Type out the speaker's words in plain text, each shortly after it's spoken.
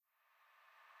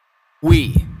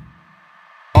We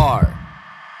are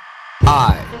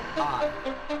I.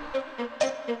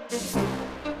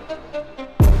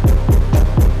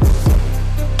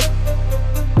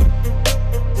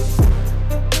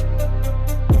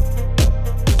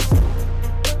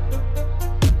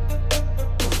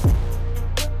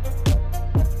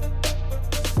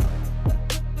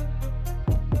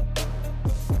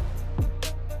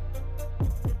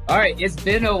 All right, it's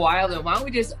been a while. Then why don't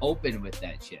we just open with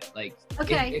that shit? Like,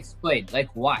 Okay. explain, like,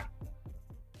 why?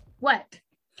 What?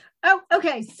 Oh,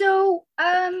 okay. So,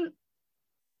 a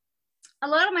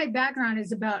lot of my background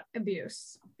is about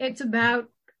abuse. It's about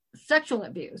sexual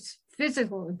abuse,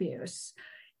 physical abuse,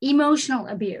 emotional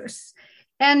abuse.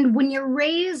 And when you're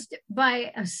raised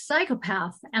by a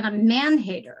psychopath and a man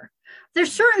hater,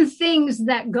 there's certain things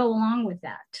that go along with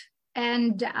that.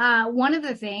 And one of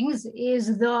the things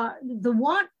is the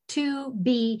want to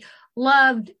be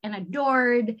loved and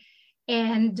adored.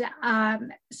 And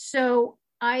so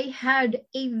I had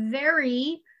a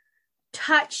very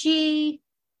touchy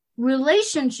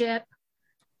relationship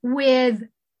with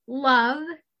love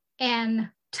and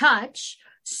touch.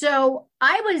 So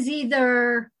I was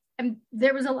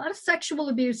there was a lot of sexual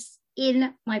abuse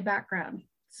in my background.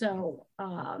 So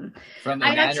from a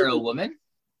man or a woman?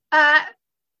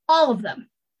 All of them.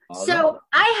 All so of them?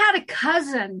 I had a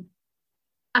cousin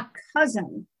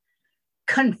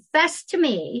confess to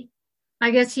me.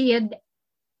 I guess he had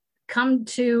come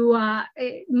to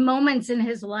moments in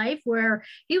his life where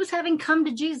he was having come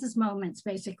to Jesus moments,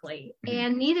 basically,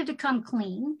 and needed to come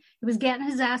clean. He was getting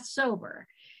his ass sober.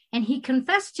 And he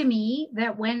confessed to me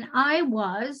that when I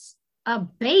was a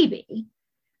baby,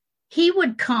 he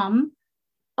would come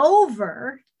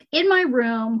over in my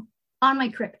room on my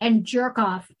crib and jerk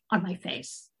off on my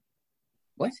face.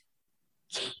 What?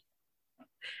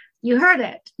 You heard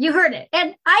it.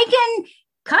 And I can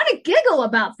kind of giggle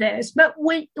about this, but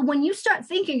when you start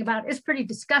thinking about it, it's pretty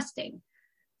disgusting.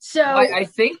 So I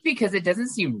think because it doesn't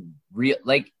seem real.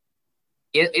 Like,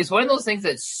 it's one of those things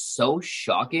that's so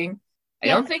shocking. I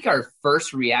don't think our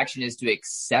first reaction is to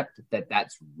accept that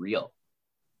that's real.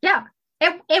 Yeah.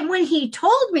 And when he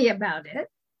told me about it,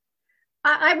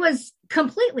 I was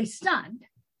completely stunned.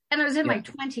 And I was in my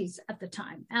 20s at the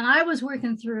time. And I was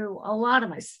working through a lot of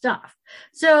my stuff.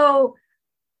 So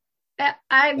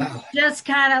I'm just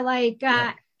kind of like,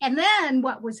 and then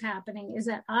what was happening is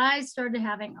that I started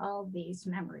having all these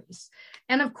memories.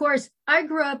 And of course, I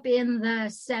grew up in the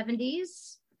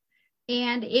 70s.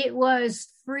 And it was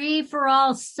free for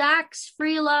all sex,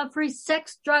 free love, free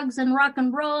sex, drugs, and rock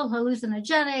and roll,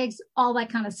 hallucinogenics, all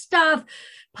that kind of stuff,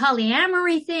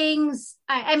 polyamory things.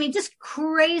 I mean, just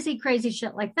crazy, crazy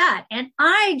shit like that. And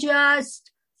I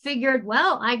just figured,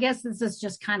 well, I guess this is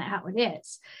just kind of how it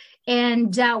is.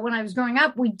 And when I was growing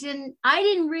up, I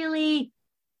didn't really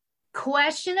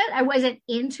question it. I wasn't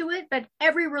into it, but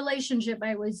every relationship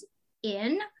I was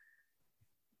in,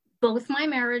 both my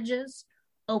marriages,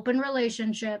 open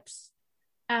relationships,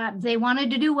 they wanted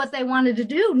to do what they wanted to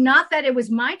do. Not that it was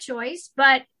my choice,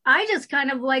 but I just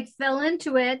kind of like fell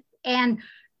into it and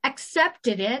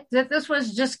accepted it, that this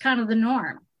was just kind of the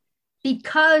norm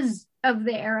because of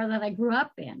the era that I grew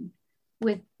up in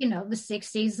with, the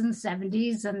 60s and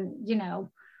 70s and,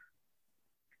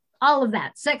 all of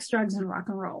that, sex, drugs, and rock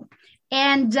and roll.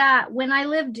 And when I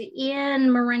lived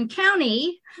in Marin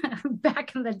County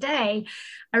back in the day,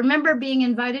 I remember being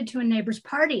invited to a neighbor's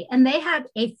party and they had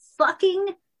a fucking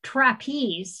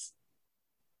trapeze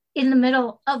in the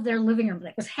middle of their living room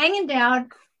that was hanging down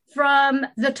from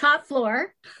the top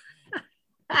floor.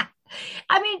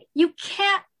 I mean, you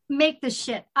can't make this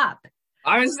shit up.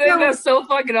 I was saying that's so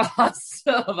fucking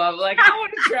awesome. I'm like, I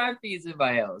want a trapeze in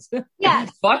my house.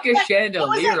 Yes. Fuck a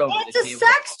chandelier over it's the a table.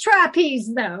 sex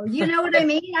trapeze, though. You know what I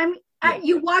mean?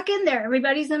 You walk in there,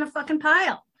 everybody's in a fucking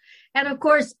pile. And of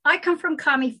course, I come from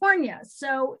California.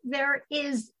 So there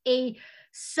is a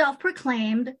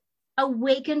self-proclaimed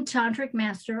awakened tantric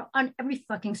master on every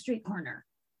fucking street corner.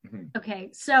 Mm-hmm.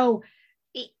 Okay. So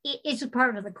it's a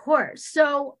part of the course.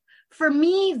 So for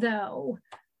me, though,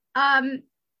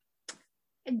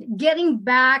 getting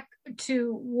back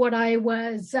to what I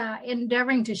was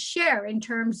endeavoring to share in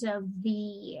terms of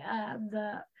the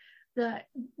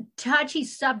touchy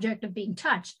subject of being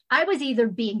touched, I was either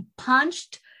being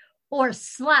punched or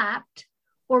slapped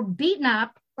or beaten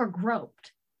up or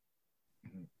groped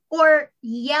or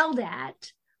yelled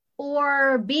at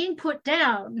or being put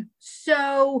down.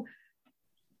 So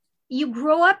you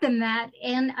grow up in that,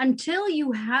 and until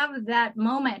you have that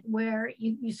moment where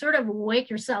you sort of wake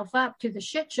yourself up to the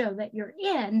shit show that you're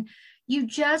in, you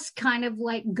just kind of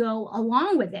like go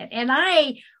along with it. And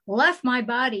I left my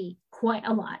body quite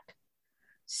a lot.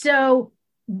 So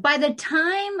by the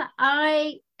time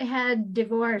I had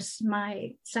divorced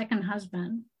my second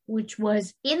husband, which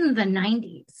was in the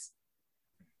 90s,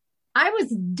 I was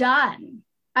done.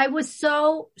 I was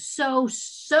so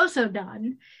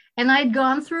done. And I'd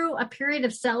gone through a period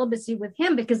of celibacy with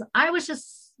him because I was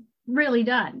just really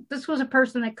done. This was a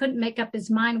person that couldn't make up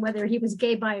his mind whether he was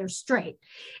gay, bi, or straight.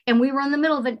 And we were in the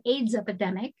middle of an AIDS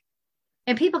epidemic.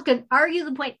 And people could argue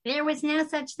the point, there was no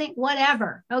such thing,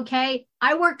 whatever. Okay.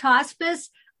 I worked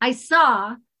hospice. I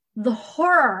saw the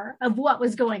horror of what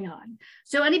was going on.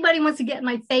 So anybody wants to get in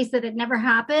my face that it never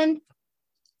happened,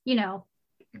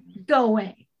 go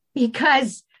away,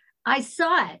 because I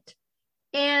saw it.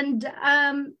 And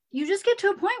you just get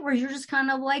to a point where you're just kind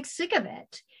of like sick of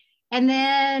it. And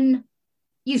then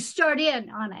you start in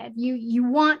on it. You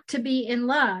want to be in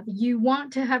love. You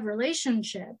want to have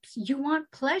relationships. You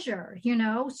want pleasure,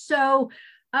 So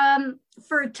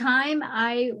for a time,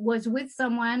 I was with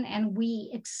someone and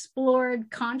we explored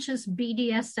conscious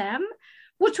BDSM,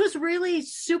 which was really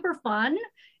super fun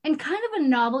and kind of a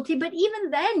novelty. But even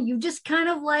then, you just kind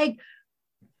of like,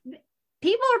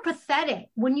 people are pathetic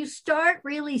when you start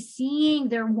really seeing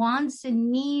their wants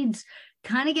and needs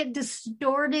kind of get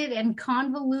distorted and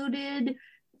convoluted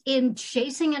in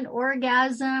chasing an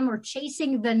orgasm or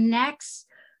chasing the next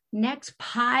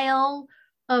pile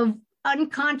of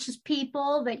unconscious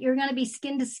people that you're going to be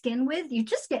skin to skin with. You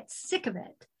just get sick of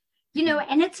it,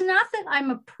 and it's not that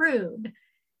I'm a prude.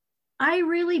 I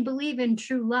really believe in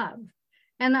true love.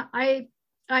 And I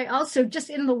also,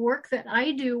 just in the work that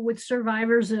I do with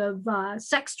survivors of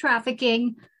sex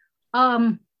trafficking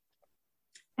and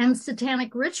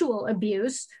satanic ritual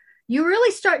abuse, you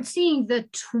really start seeing the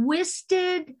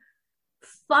twisted,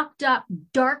 fucked up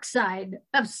dark side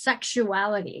of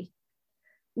sexuality,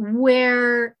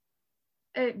 where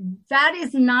that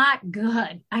is not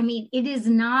good. I mean, it's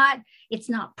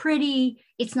not pretty.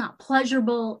 It's not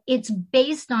pleasurable. It's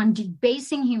based on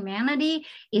debasing humanity.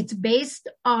 It's based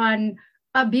on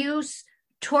abuse,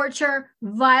 torture,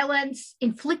 violence,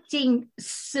 inflicting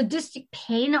sadistic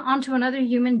pain onto another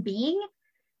human being.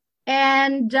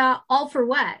 And all for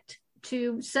what?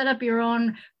 To set up your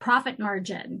own profit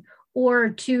margin or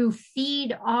to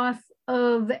feed off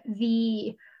of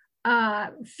the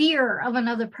fear of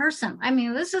another person. I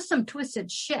mean, this is some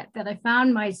twisted shit that I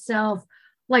found myself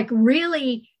like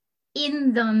really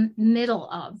in the middle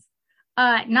of,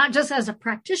 not just as a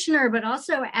practitioner, but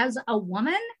also as a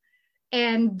woman.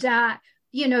 And,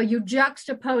 you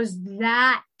juxtapose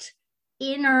that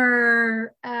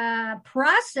inner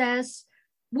process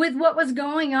with what was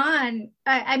going on.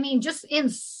 I mean, just in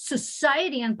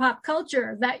society and pop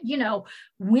culture, that,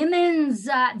 women's,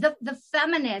 the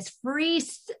feminist,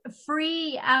 a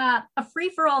free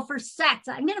for all for sex.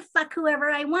 I'm going to fuck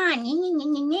whoever I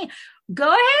want.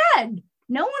 Go ahead.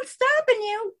 No one's stopping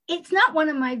you. It's not one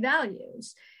of my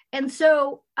values. And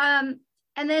so, and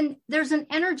then there's an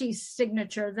energy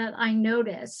signature that I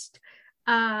noticed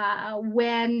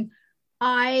when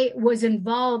I was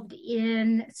involved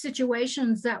in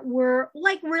situations that were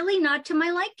like really not to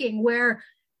my liking, where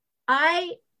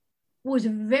I was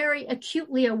very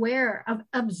acutely aware of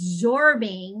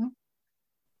absorbing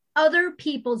other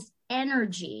people's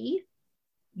energy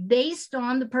based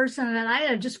on the person that I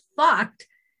had just fucked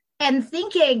and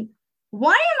thinking,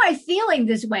 why am I feeling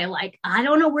this way? Like, I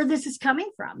don't know where this is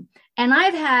coming from. And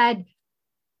I've had,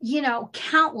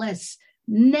 countless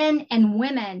men and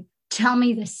women tell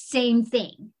me the same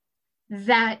thing,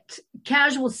 that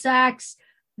casual sex,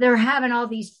 they're having all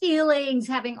these feelings,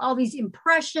 having all these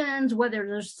impressions, whether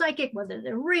they're psychic, whether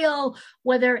they're real,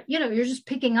 whether, you're just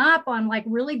picking up on like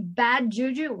really bad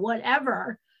juju,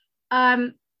 whatever.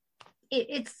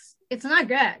 It's not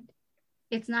good.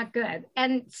 It's not good.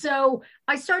 And so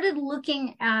I started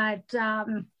looking at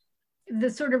the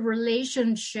sort of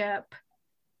relationship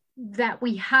that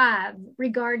we have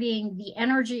regarding the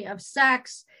energy of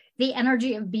sex, the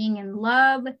energy of being in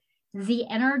love, the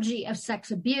energy of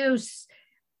sex abuse,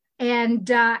 and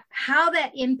how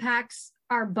that impacts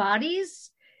our bodies.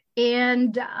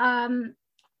 And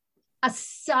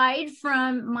aside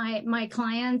from my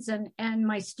clients and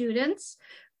my students,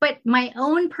 but my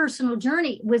own personal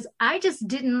journey was I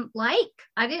didn't like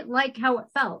how it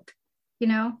felt,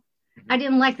 I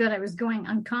didn't like that I was going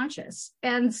unconscious.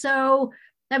 And so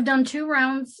I've done 2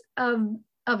 rounds of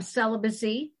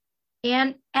celibacy,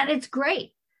 and it's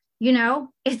great.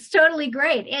 It's totally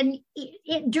great. And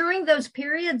during those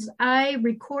periods, I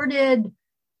recorded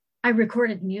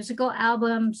musical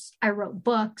albums. I wrote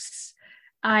books.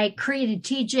 I created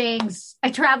teachings.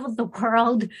 I traveled the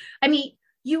world. I mean,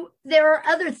 there are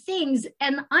other things.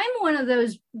 And I'm one of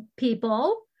those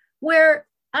people where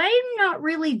I'm not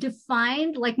really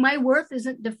defined, like my worth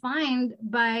isn't defined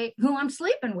by who I'm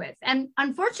sleeping with. And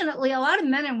unfortunately, a lot of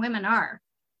men and women are.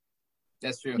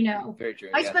 That's true. You know, very true.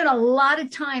 I spent a lot of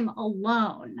time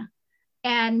alone.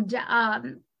 And,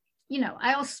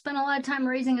 I also spent a lot of time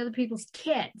raising other people's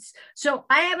kids. So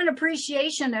I have an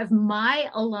appreciation of my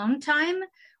alone time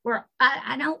where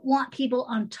I don't want people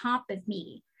on top of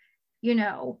me.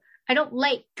 I don't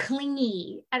like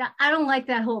clingy. I don't like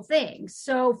that whole thing.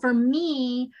 So for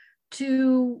me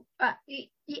to,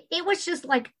 it was just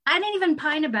like, I didn't even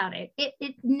pine about it.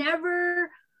 It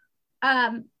never,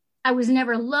 I was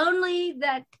never lonely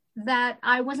that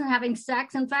I wasn't having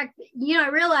sex. In fact, I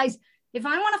realized if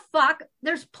I want to fuck,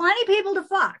 there's plenty of people to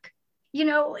fuck.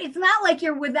 It's not like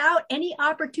you're without any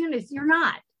opportunities. You're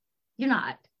not.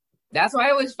 That's why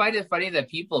I always find it funny that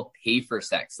people pay for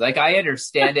sex. Like, I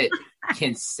understand it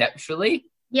conceptually.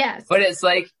 Yes. But it's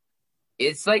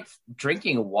like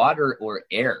drinking water or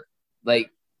air.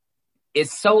 Like,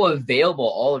 it's so available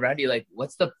all around you. Like,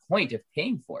 what's the point of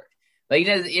paying for it? Like,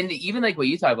 even like what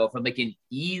you talk about from like an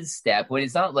ease step, when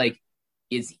it's not like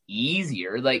it's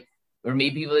easier, like, or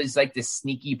maybe people just like the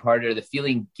sneaky part or the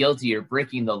feeling guilty or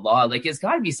breaking the law. Like, it's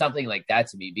got to be something like that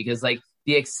to me, because like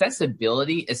the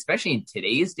accessibility, especially in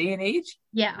today's day and age,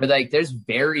 where like there's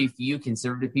very few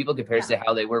conservative people compared to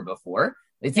how they were before.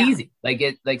 It's easy.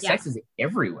 Sex is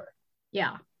everywhere.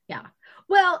 Yeah.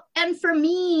 Well, and for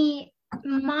me,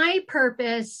 my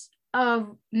purpose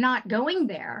of not going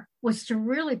there was to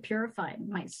really purify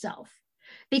myself,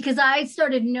 because I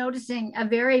started noticing a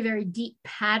very, very deep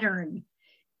pattern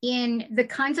in the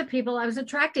kinds of people I was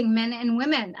attracting, men and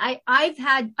women. I've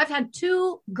had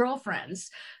 2 girlfriends.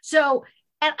 So,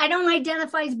 and I don't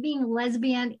identify as being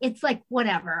lesbian. It's like,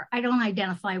 whatever. I don't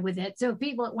identify with it. So if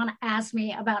people want to ask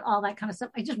me about all that kind of stuff,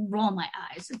 I just roll my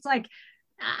eyes. It's like,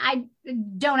 I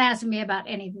don't ask me about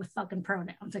any of the fucking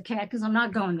pronouns, okay? Because I'm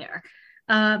not going there.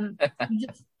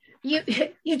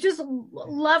 You just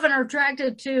love and are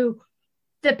attracted to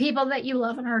the people that you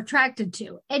love and are attracted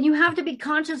to. And you have to be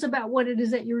conscious about what it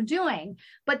is that you're doing.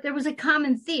 But there was a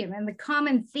common theme. And the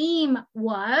common theme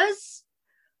was,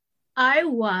 I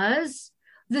was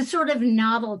the sort of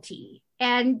novelty.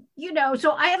 And,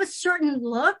 so I have a certain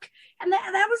look. And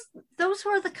those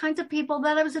were the kinds of people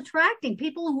that I was attracting.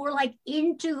 People who were like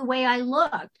into the way I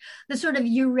looked, the sort of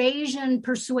Eurasian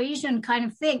persuasion kind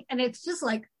of thing. And it's just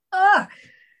like,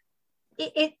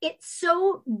 it's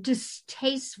so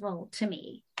distasteful to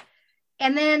me.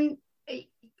 And then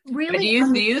really,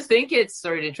 do you think it's,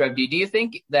 sorry to interrupt you, do you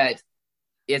think that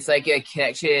it's like a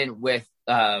connection with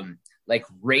like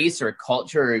race or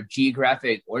culture or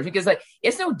geographic origin? Because like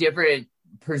it's no different,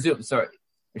 I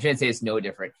shouldn't say it's no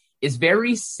different. It's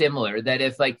very similar that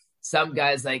if like some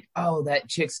guy's like, oh, that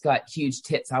chick's got huge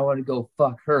tits, I want to go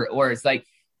fuck her. Or it's like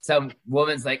some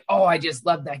woman's like, oh, I just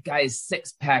love that guy's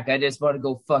 6-pack, I just want to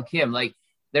go fuck him. Like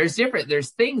there's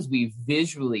things we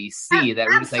visually see that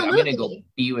we're just like, I'm going to go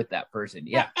be with that person.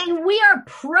 Yeah. And we are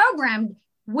programmed.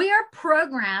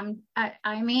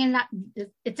 I mean,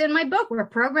 it's in my book. We're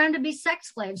programmed to be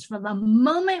sex slaves from the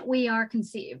moment we are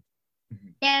conceived. Mm-hmm.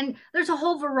 And there's a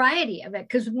whole variety of it.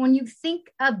 Because when you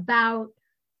think about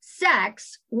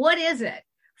sex, what is it?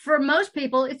 For most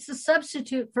people, it's a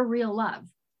substitute for real love.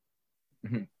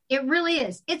 Mm-hmm. It really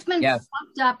is. It's been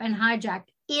fucked up and hijacked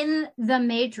in the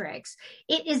Matrix.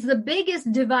 It is the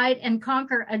biggest divide and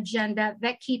conquer agenda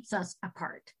that keeps us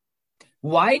apart.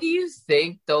 Why do you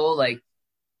think, though, like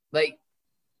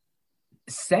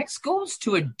sex goes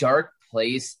to a dark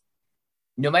place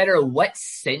no matter what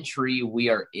century we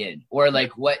are in, or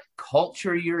like what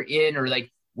culture you're in, or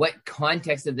like what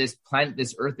context of this planet,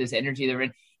 this earth, this energy they're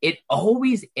in? It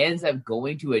always ends up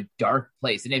going to a dark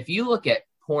place. And if you look at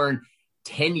porn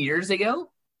 10 years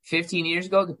ago, 15 years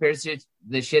ago, compared to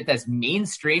the shit that's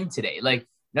mainstream today, like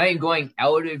not even going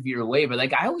out of your way, but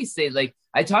like I always say, like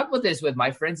I talk about this with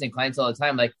my friends and clients all the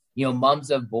time, like,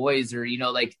 moms of boys, or,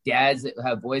 like dads that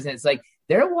have boys. And it's like,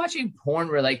 they're watching porn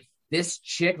where like this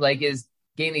chick like is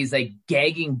getting these like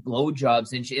gagging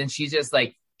blowjobs and she's just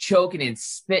like choking and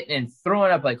spitting and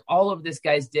throwing up like all over this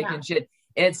guy's dick and shit.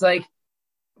 And it's like,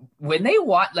 when they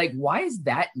watch, like, why is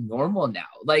that normal now?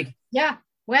 Like, yeah,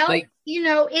 well, like,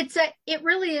 it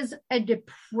really is a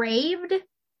depraved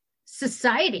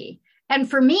society. And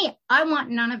for me, I want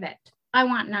none of it.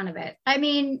 I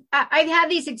mean, I've had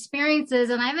these experiences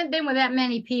and I haven't been with that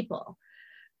many people.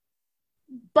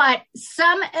 But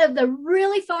some of the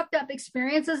really fucked up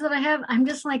experiences that I have, I'm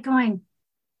just like going,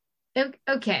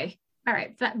 okay, all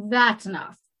right, that's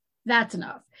enough. That's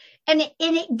enough. And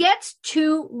it gets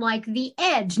to like the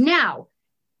edge. Now,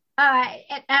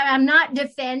 and I'm not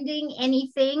defending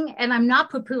anything and I'm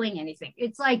not poo-pooing anything.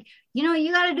 It's like,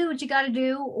 you got to do what you got to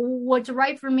do. What's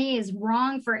right for me is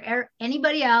wrong for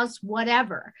anybody else,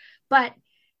 whatever. But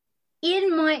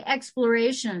in my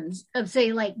explorations of,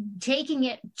 say, like taking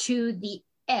it to the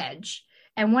edge,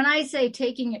 and when I say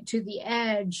taking it to the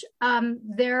edge,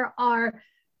 there are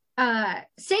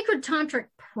sacred tantric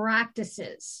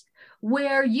practices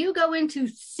where you go into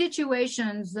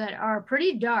situations that are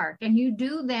pretty dark and you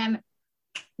do them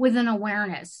with an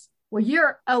awareness where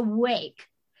you're awake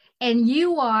and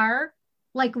you are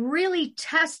like really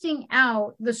testing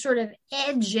out the sort of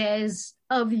edges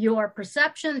of your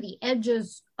perception, the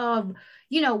edges of,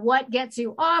 what gets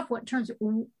you off, what turns,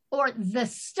 or the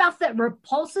stuff that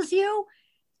repulses you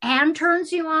and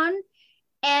turns you on.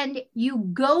 And you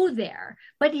go there,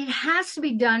 but it has to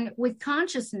be done with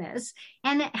consciousness,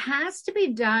 and it has to be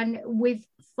done with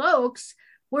folks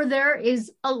where there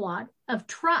is a lot of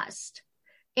trust.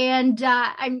 And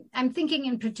I'm thinking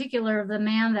in particular of the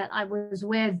man that I was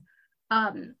with,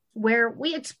 where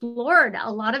we explored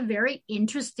a lot of very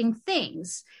interesting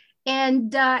things.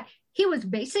 And he was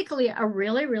basically a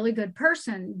really, really good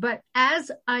person. But as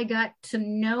I got to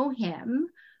know him,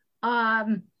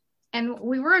 and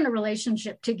we were in a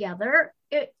relationship together,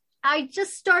 I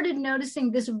just started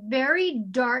noticing this very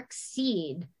dark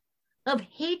seed of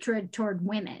hatred toward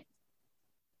women.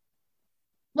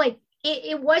 Like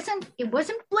it wasn't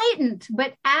blatant,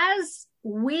 but as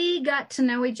we got to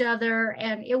know each other,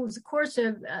 and it was a course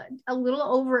of a little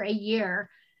over a year,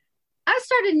 I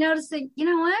started noticing, you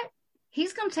know what?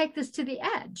 He's going to take this to the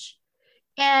edge.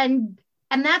 And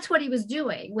that's what he was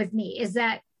doing with me, is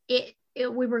that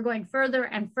we were going further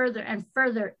and further and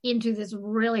further into this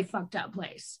really fucked up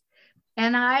place.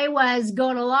 And I was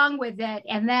going along with it.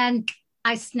 And then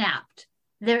I snapped.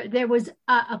 There was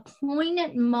a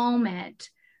poignant moment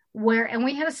where, and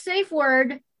we had a safe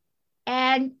word,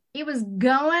 and it was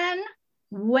going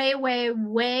way, way,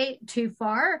 way too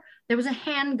far. There was a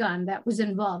handgun that was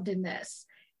involved in this.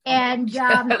 And,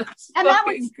 and that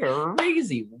was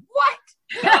crazy. What?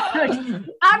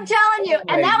 I'm telling you.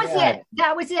 And that was it.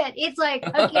 That was it. It's like,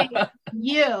 okay,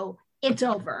 it's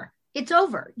over. It's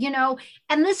over,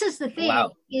 And this is the thing,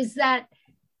 is that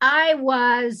I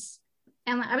was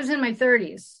in my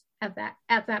 30s at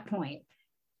that point,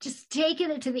 just taking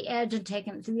it to the edge and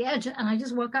taking it to the edge. And I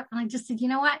just woke up and I just said, you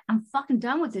know what? I'm fucking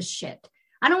done with this shit.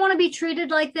 I don't want to be treated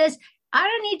like this. I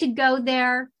don't need to go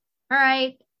there. All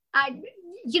right. I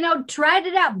tried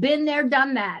it out, been there,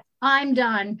 done that. I'm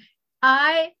done.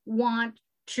 I want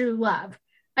true love.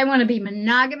 I want to be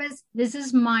monogamous. This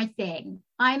is my thing.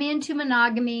 I'm into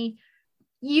monogamy.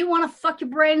 You want to fuck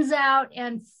your brains out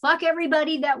and fuck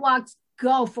everybody that walks,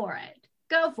 go for it.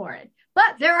 Go for it.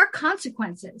 But there are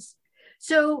consequences.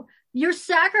 So you're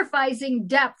sacrificing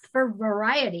depth for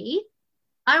variety.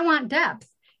 I want depth.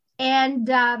 And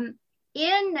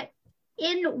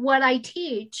in what I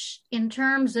teach in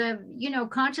terms of,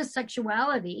 conscious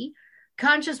sexuality,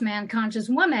 conscious man, conscious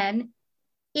woman,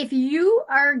 if you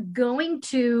are going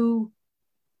to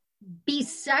be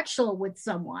sexual with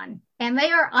someone and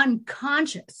they are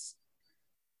unconscious,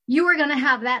 you are going to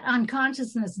have that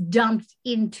unconsciousness dumped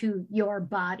into your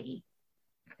body.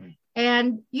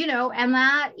 And, and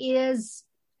that is,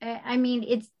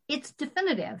 it's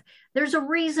definitive. There's a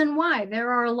reason why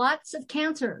there are lots of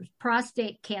cancers: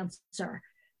 prostate cancer,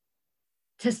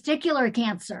 testicular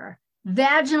cancer,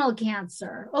 vaginal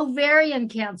cancer, ovarian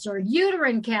cancer,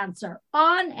 uterine cancer,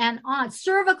 on and on,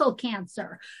 cervical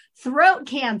cancer, throat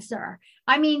cancer.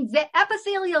 The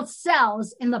epithelial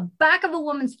cells in the back of a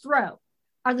woman's throat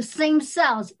are the same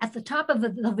cells at the top of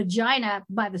the vagina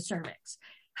by the cervix.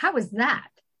 How is that?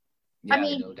 Yeah,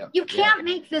 you can't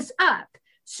make this up.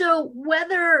 So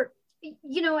whether,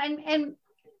 and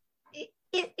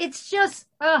it's just,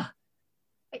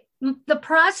 the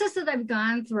process that I've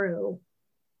gone through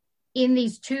in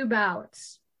these 2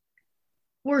 bouts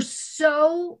were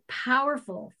so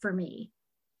powerful for me.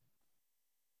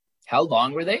 How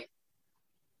long were they?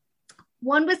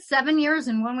 One was 7 years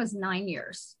and one was 9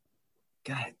 years.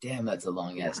 God damn, that's a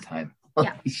long ass time.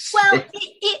 Yeah. Well,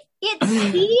 it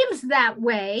seems that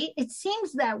way. It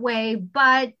seems that way,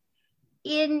 but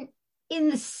in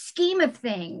the scheme of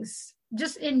things,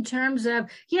 just in terms of,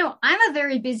 I'm a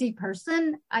very busy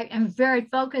person. I am very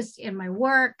focused in my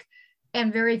work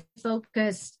and very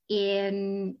focused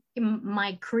in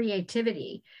my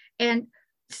creativity. And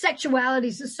sexuality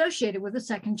is associated with the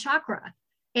second chakra.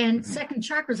 And second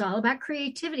chakra is all about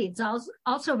creativity. It's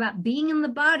also about being in the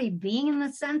body, being in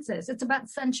the senses. It's about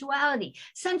sensuality.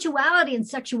 Sensuality and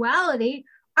sexuality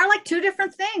are like 2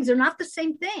 different things. They're not the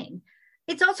same thing.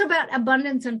 it's also about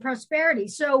abundance and prosperity.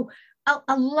 So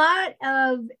a lot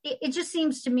of it just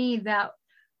seems to me that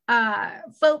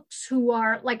folks who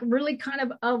are like really kind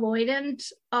of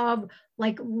avoidant of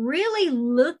like really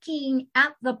looking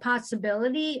at the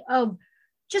possibility of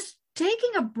just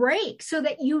taking a break so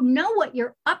that you know what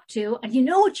you're up to and you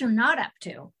know what you're not up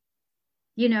to.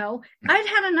 You know, I've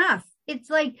had enough. It's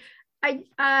like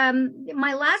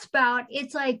my last bout,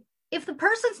 it's like if the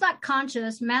person's not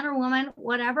conscious, man or woman,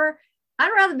 whatever,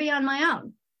 I'd rather be on my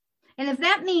own. And if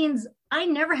that means I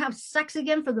never have sex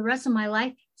again for the rest of my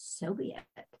life, so be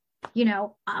it. You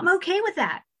know, I'm okay with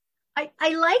that. I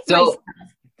like myself.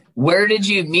 Where did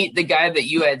you meet the guy that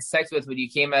you had sex with when you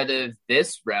came out of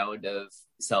this round of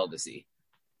celibacy?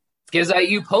 Because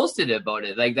you posted about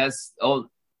it. Like that's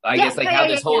I guess how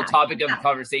this whole topic of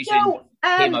conversation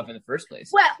came up in the first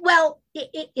place. Well,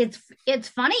 it's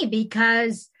funny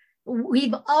because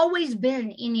we've always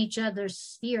been in each other's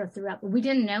sphere throughout. We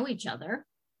didn't know each other,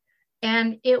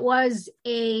 and it was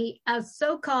a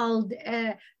so-called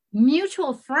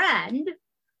mutual friend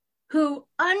who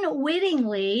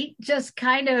unwittingly just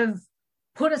kind of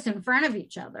put us in front of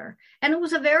each other. And it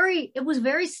was very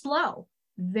slow,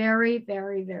 very,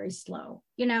 very, very slow.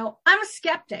 You know, I'm a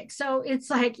skeptic. So it's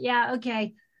like, yeah,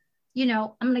 okay. You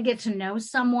know, I'm going to get to know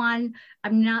someone.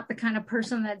 I'm not the kind of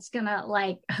person that's going to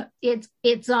like,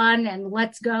 it's on and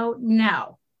let's go.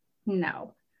 No,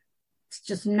 it's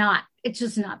just not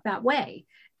that way.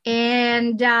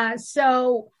 And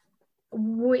so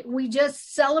we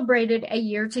just celebrated a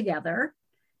year together.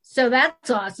 So that's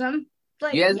awesome.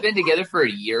 Like, you guys been together for a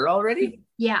year already?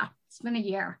 Yeah, it's been a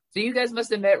year. So you guys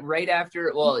must have met right after,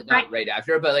 well, not right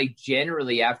after, but like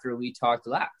generally after we talked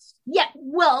last. Yeah,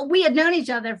 well, we had known each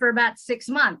other for about 6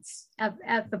 months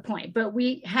at the point, but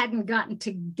we hadn't gotten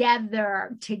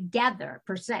together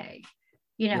per se.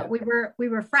 You know, yeah. we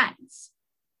were friends.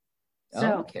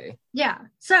 So, okay. Yeah.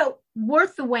 So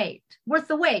worth the wait.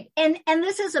 And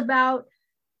this is about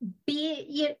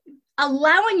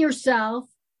allowing yourself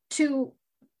to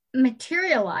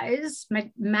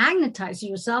magnetize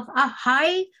yourself a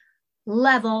high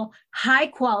level, high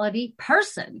quality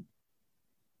person.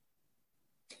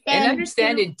 And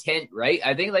understand intent, right?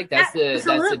 I think like that's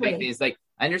the big thing. Is like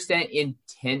understand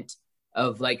intent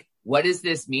of like, what does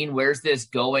this mean? Where's this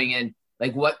going? And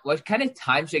like what kind of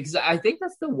time should, because I think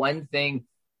that's the one thing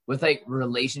with like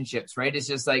relationships, right? It's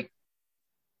just like,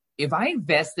 if I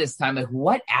invest this time, like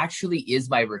what actually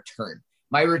is my return?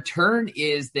 My return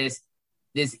is this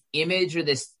image or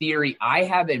this theory I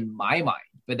have in my mind,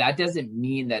 but that doesn't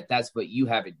mean that that's what you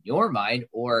have in your mind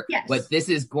or what this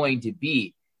is going to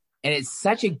be. And it's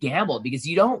such a gamble because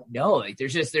you don't know, like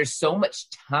there's so much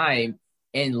time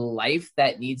in life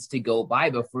that needs to go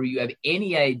by before you have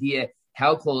any idea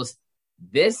how close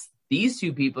these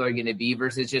two people are going to be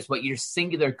versus just what your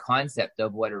singular concept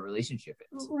of what a relationship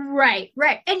is. Right.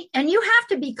 And you have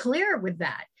to be clear with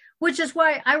that, which is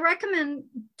why I recommend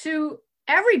to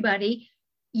everybody,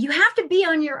 you have to be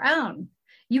on your own.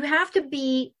 You have to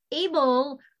be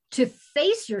able to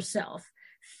face yourself,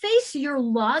 face your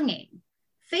longing,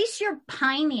 face your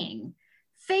pining,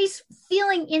 face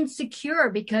feeling insecure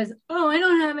because, I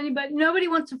don't have anybody. Nobody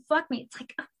wants to fuck me. It's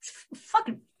like,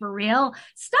 fucking for real.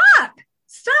 Stop.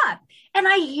 And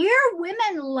I hear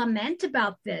women lament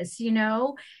about this, you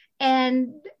know?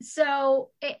 And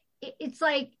so it's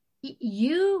like,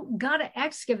 you got to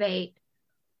excavate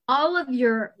all of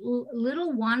your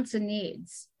little wants and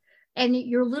needs and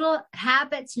your little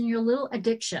habits and your little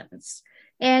addictions.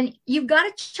 And you've got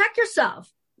to check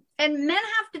yourself. And men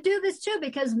have to do this too,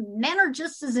 because men are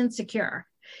just as insecure.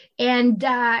 And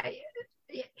I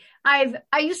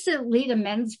used to lead a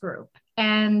men's group,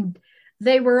 and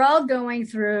they were all going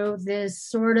through this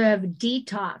sort of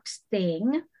detox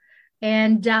thing.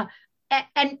 And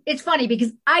it's funny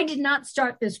because I did not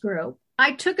start this group.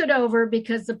 I took it over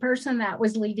because the person that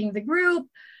was leading the group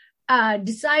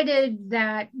decided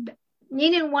that he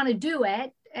didn't want to do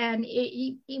it. And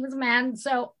he was a man.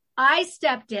 So I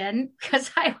stepped in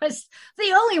because I was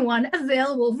the only one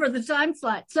available for the time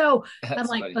slot. So I'm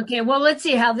like, funny. Okay, well, let's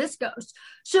see how this goes.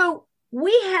 So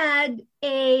we had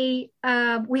an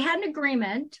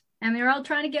agreement, and they were all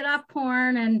trying to get off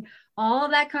porn and all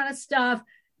of that kind of stuff.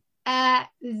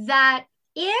 That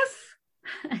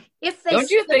if they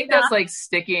don't you think that's like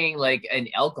sticking like an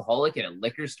alcoholic in a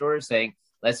liquor store saying,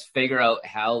 let's figure out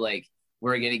how like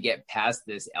we're going to get past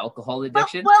this alcohol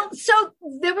addiction? Well, so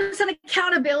there was an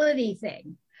accountability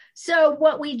thing. So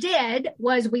what we did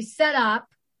was we set up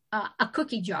a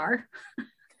cookie jar.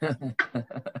 And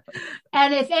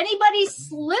if anybody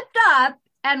slipped up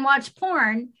and watched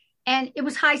porn, and it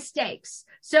was high stakes.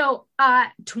 So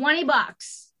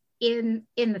 $20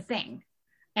 the thing,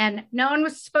 and no one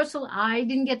was supposed to. I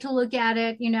didn't get to look at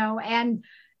it, and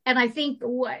I think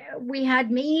we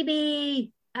had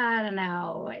maybe, I don't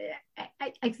know,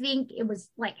 I think it was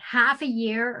like half a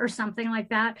year or something like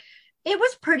that. It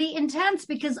was pretty intense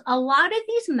because a lot of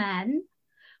these men,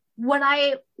 what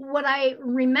I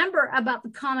remember about the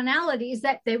commonality is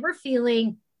that they were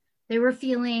feeling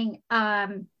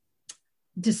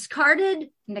discarded,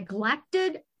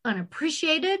 neglected,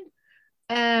 unappreciated.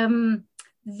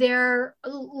 Their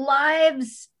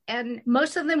lives, and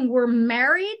most of them were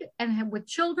married and with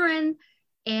children,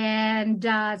 and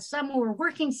some were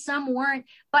working, some weren't.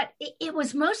 But it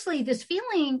was mostly this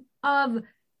feeling of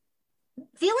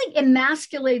feeling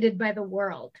emasculated by the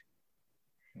world.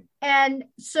 And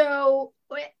so,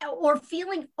 or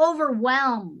feeling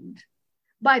overwhelmed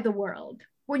by the world,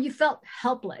 where you felt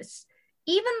helpless.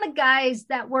 Even the guys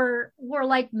that were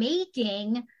like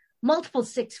making multiple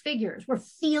six figures were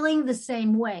feeling the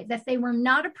same way, that they were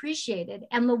not appreciated.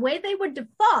 And the way they would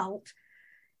default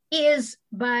is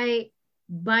by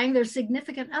buying their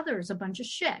significant others a bunch of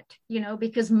shit,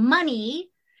 because money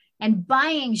and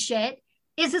buying shit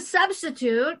is a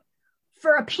substitute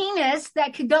for a penis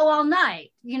that could go all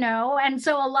night, And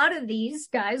so a lot of these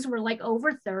guys were like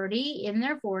over 30, in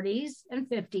their 40s and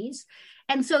 50s.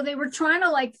 And so they were trying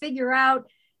to like figure out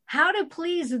how to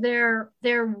please their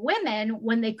women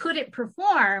when they couldn't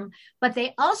perform, but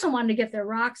they also wanted to get their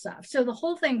rocks off. So the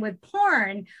whole thing with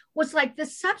porn was like the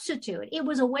substitute. It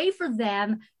was a way for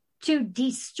them to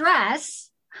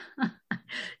de-stress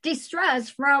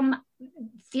from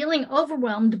feeling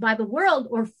overwhelmed by the world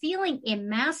or feeling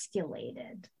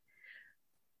emasculated.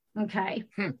 Okay.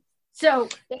 So,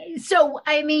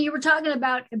 I mean, you were talking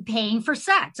about paying for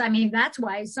sex. I mean, that's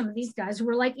why some of these guys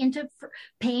were like into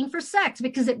paying for sex,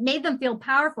 because it made them feel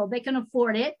powerful. They can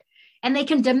afford it, and they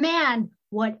can demand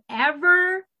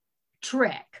whatever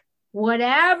trick,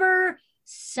 whatever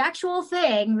sexual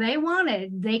thing they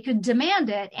wanted. They could demand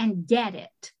it and get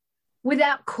it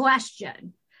without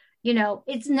question.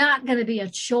 It's not going to be a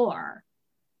chore.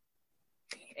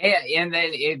 And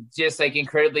then it's just like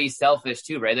incredibly selfish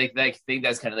too, right? Like I think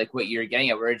that's kind of like what you're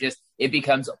getting at, where it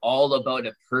becomes all about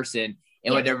a person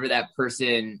and whatever that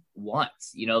person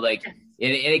wants, like, and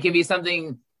it can be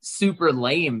something super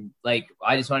lame. Like,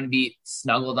 I just want to be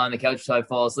snuggled on the couch till I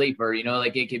fall asleep, or,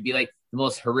 like it could be like the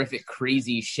most horrific,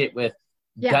 crazy shit with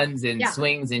guns and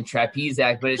swings and trapeze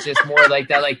act, but it's just more like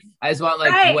that. Like, I just want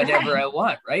whatever I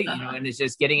want, right? And it's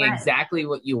just getting exactly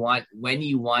what you want when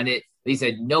you want it. They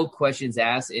said no questions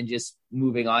asked, and just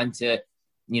moving on to,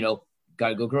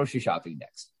 gotta go grocery shopping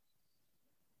next.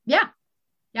 Yeah,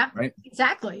 right,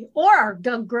 exactly. Or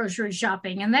go grocery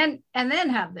shopping and then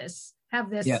have this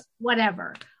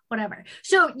whatever.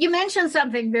 So you mentioned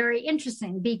something very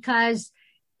interesting, because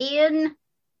over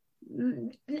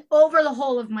the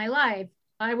whole of my life,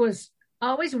 I was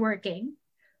always working,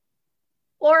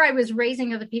 or I was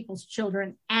raising other people's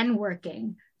children and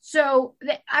working. So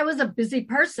I was a busy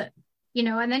person,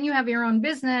 and then you have your own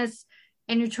business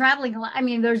and you're traveling a lot. I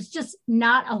mean, there's just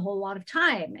not a whole lot of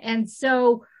time. And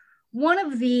so one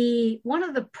of the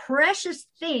precious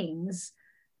things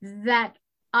that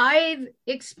I've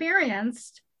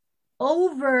experienced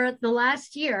over the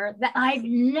last year that I've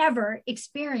never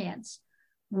experienced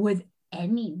with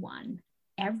anyone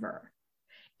ever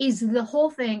is the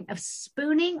whole thing of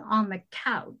spooning on the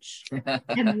couch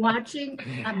and watching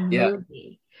a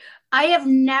movie. I have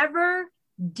never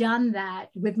done that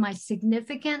with my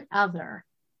significant other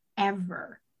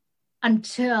ever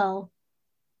until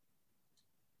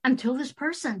this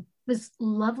person, this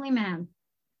lovely man.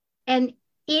 And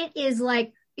it is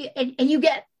like, and you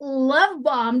get love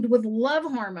bombed with love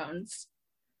hormones.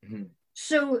 Mm-hmm.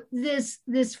 So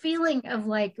this feeling of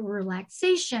like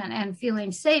relaxation and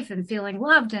feeling safe and feeling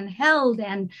loved and held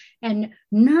and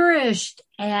nourished,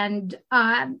 and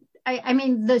I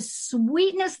mean, the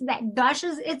sweetness that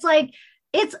gushes,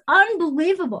 it's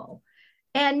unbelievable.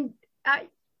 And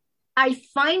I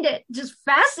find it just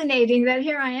fascinating that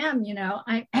here I am,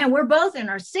 and we're both in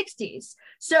our 60s.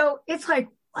 So it's like,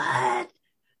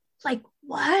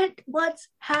 what's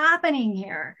happening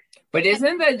here? But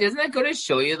doesn't that go to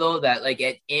show you, though, that like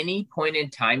at any point in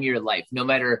time in your life, no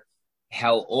matter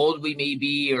how old we may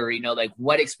be, or, like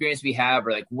what experience we have,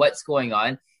 or like what's going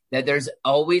on, that there's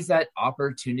always that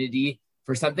opportunity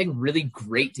for something really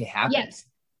great to happen.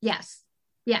 Yes.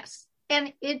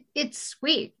 And it's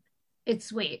sweet. It's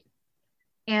sweet.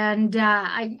 And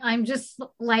I'm just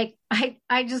like,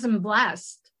 I just am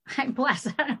blessed. I'm blessed.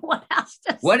 I don't know what else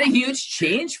to say. What a huge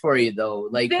change for you, though.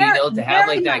 Like, being able to have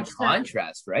like that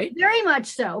contrast, right? Very much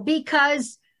so,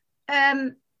 because,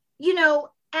 and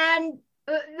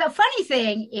the funny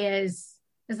thing is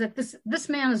that this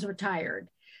man is retired.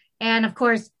 And of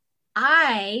course,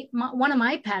 one of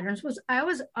my patterns was I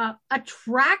was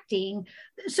attracting.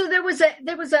 So there was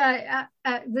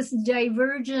this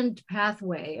divergent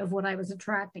pathway of what I was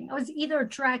attracting. I was either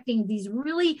attracting these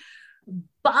really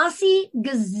bossy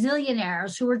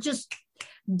gazillionaires who were just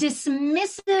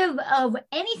dismissive of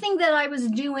anything that I was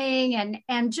doing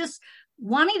and just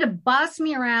wanting to boss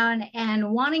me around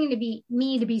and wanting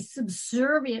me to be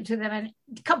subservient to them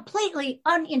and completely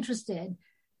uninterested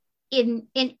in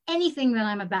anything that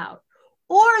I'm about.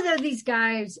 Or they're these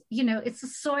guys, it's the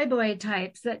soy boy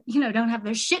types that, don't have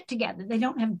their shit together. They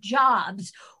don't have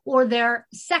jobs, or they're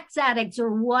sex addicts or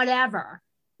whatever,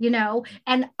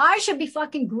 and I should be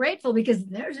fucking grateful because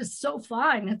they're just so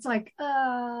fine. It's like,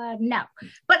 no,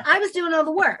 but I was doing all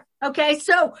the work. Okay.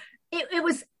 So it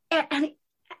was, and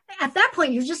at that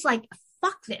point you're just like,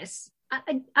 fuck this.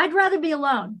 I'd rather be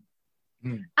alone.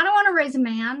 I don't want to raise a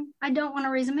man. I don't want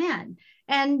to raise a man.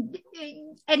 And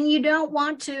you don't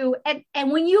want to,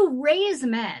 and when you raise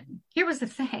men, here was the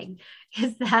thing,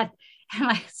 is that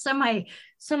some of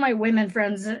my women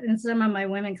friends and some of my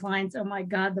women clients, oh my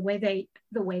God, the way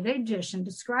they dish and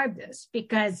describe this,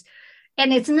 because,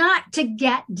 and it's not to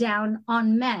get down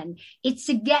on men, it's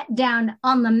to get down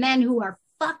on the men who are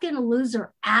fucking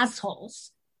loser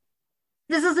assholes.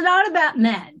 This is not about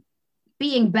men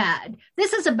being bad.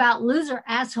 This is about loser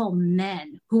asshole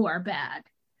men who are bad.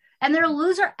 And they're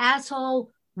loser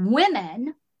asshole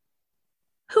women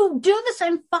who do the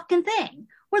same fucking thing,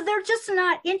 where they're just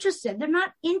not interested. They're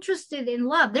not interested in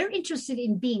love. They're interested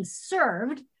in being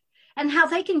served and how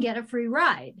they can get a free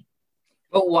ride.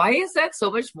 But why is that so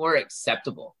much more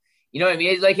acceptable? You know what I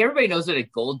mean? Like, everybody knows what a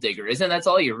gold digger is, and that's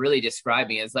all you're really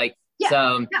describing. It's like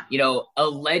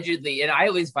allegedly, and I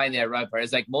always find that right part.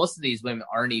 It's like most of these women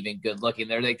aren't even good looking.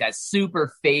 They're like that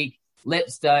super fake,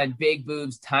 lips done, big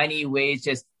boobs, tiny waist,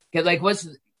 just because like what's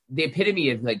the epitome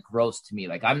of like gross to me?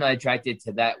 Like, I'm not attracted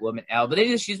to that woman at all. But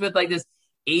then she's with like this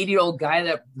 80-year-old guy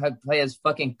that has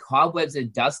fucking cobwebs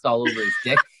and dust all over his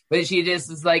dick. But she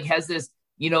just is like, has this,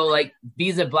 like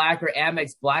Visa Black or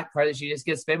Amex Black card that she just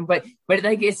gets spent. But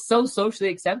like, it's so socially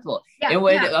acceptable. Yeah, and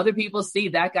when other people see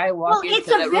that guy walk into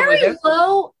that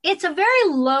room, it's a very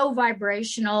low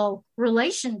vibrational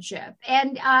relationship.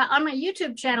 And on my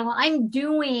YouTube channel, I'm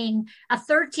doing a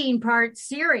 13-part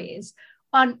series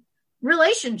on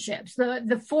relationships,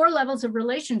 the 4 levels of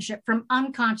relationship from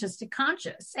unconscious to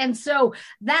conscious. And so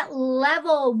that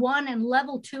level 1 and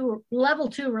level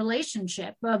two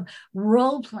relationship of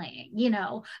role playing,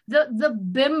 the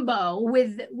bimbo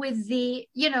with the,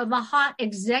 the hot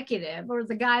executive or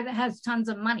the guy that has tons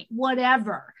of money,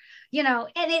 whatever, and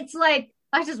it's like,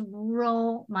 I just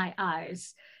roll my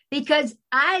eyes because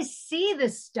I see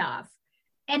this stuff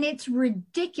and it's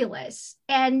ridiculous.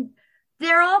 And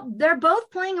they're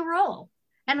both playing a role.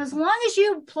 And as long as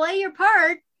you play your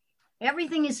part,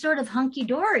 everything is sort of hunky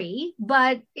dory,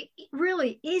 but it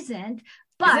really isn't.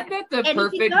 But isn't that the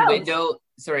perfect window?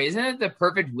 Sorry, isn't it the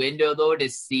perfect window though to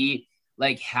see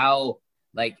like how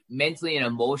like mentally and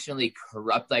emotionally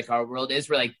corrupt like our world is?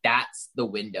 Where like that's the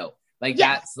window. Like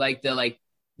that's like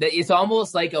it's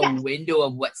almost like a window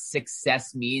of what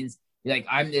success means. Like,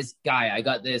 I'm this guy, I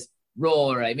got this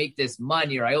role, or I make this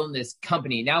money, or I own this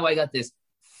company. Now I got this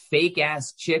fake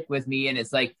ass chick with me, and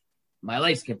it's like my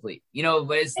life's complete.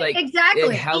 But it's like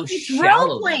exactly how it's shallow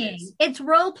role playing. It's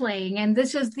role playing, and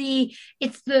this is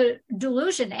it's the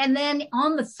delusion. And then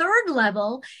on the 3rd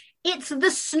level, it's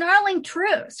the snarling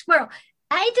truth. Well,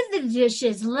 I did the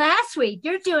dishes last week.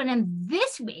 You're doing them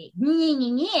this week,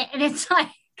 and it's like.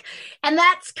 And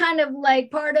that's kind of like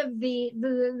part of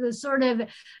the sort of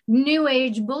new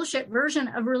age bullshit version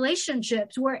of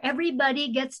relationships where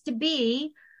everybody gets to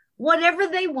be whatever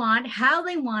they want, how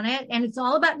they want it. And it's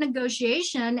all about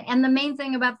negotiation. And the main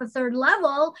thing about the 3rd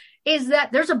level is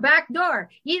that there's a back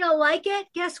door. You don't like it?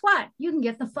 Guess what? You can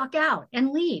get the fuck out and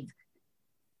leave.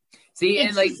 See, it's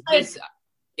and like this.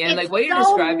 And like what you're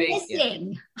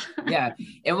describing,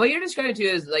 and what you're describing too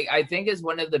is like, I think is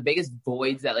one of the biggest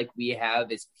voids that like we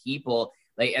have as people,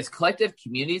 like as collective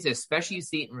communities, especially you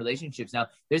see it in relationships now.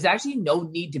 There's actually no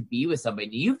need to be with somebody.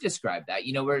 You've described that,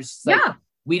 where it's like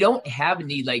we don't have a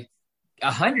need. Like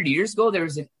 100 years ago, there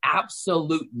was an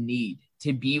absolute need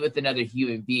to be with another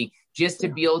human being just to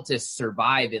be able to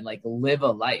survive and like live a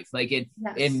life, like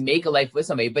and make a life with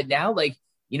somebody. But now, like.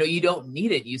 You don't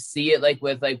need it. You see it like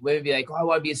with like women be like, oh, I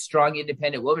want to be a strong,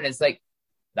 independent woman. It's like,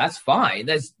 that's fine.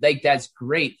 That's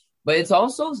great. But it's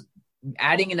also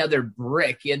adding another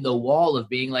brick in the wall of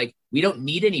being like, we don't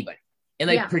need anybody. And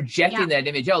like projecting that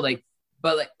image out, like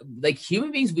but like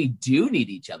human beings, we do need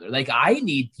each other. Like I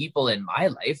need people in my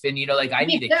life, and like I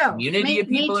need a community of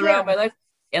people around my life.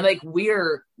 And like we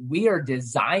are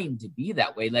designed to be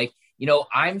that way. Like,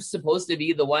 I'm supposed to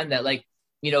be the one that like,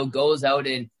 goes out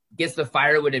and gets the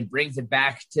firewood and brings it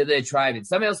back to the tribe. And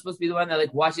somebody else is supposed to be the one that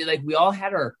like watches it. Like we all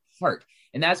had our part.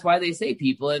 And that's why they say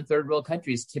people in third world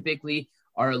countries typically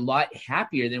are a lot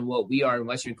happier than what we are in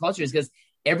Western cultures, because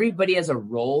everybody has a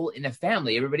role in a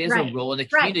family. Everybody has a role in a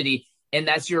community. And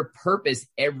that's your purpose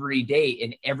every day.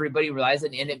 And everybody relies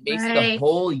on it. And it makes the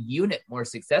whole unit more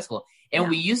successful. And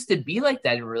we used to be like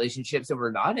that in relationships, and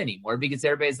we're not anymore, because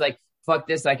everybody's like, fuck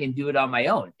this, I can do it on my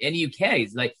own. And you can.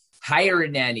 It's like hire a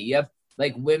nanny. You have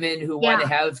like women who want to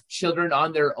have children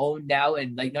on their own now,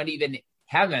 and like not even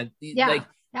have them.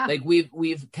 Like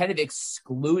we've kind of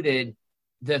excluded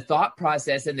the thought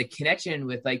process and the connection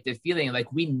with like the feeling of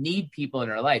like we need people in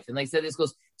our life. And like I said, this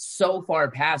goes so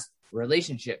far past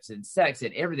relationships and sex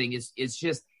and everything. It's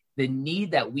just the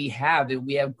need that we have, and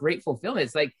we have great fulfillment.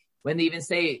 It's like when they even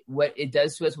say what it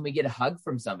does to us when we get a hug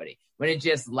from somebody, when it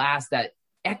just lasts that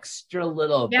extra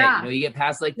little bit, you get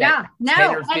past like that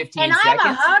 10 or 15 and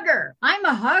seconds. I'm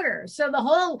a hugger. So the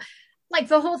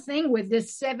whole thing with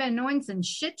this Seven Annoyance and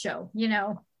shit show,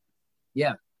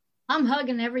 Yeah. I'm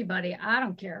hugging everybody. I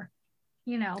don't care,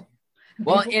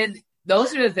 Well, and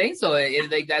those are the things. So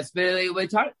like that's been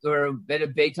a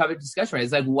big topic of discussion, right?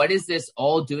 It's like, what is this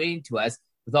all doing to us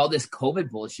with all this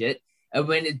COVID bullshit? And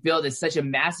when it's built as such a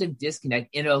massive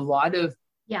disconnect, and a lot of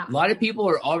people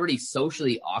are already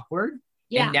socially awkward.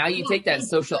 Yeah. And now you take that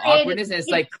social awkwardness, and it's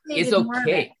like, it's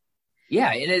okay.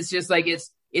 Yeah. And it's just like,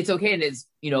 it's okay. And it's,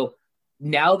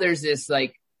 now there's this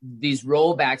like these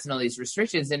rollbacks and all these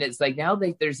restrictions. And it's like, now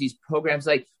like there's these programs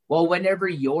like, well, whenever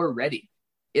you're ready.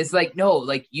 It's like, no,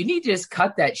 like you need to just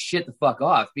cut that shit the fuck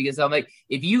off, because I'm like,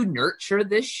 if you nurture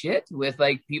this shit with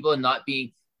like people not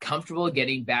being comfortable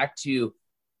getting back to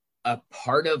a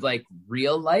part of like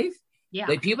real life,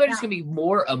 like people are just gonna be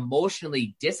more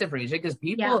emotionally disenfranchised, because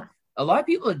a lot of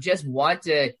people just want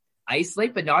to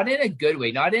isolate, but not in a good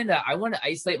way. Not in I want to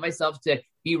isolate myself to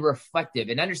be reflective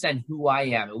and understand who I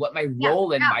am and what my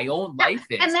role in my own life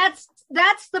is. And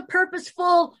that's the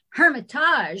purposeful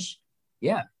hermitage.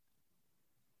 Yeah.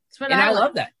 I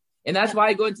love that. And that's why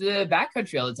I go into the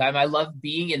backcountry all the time. I love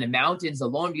being in the mountains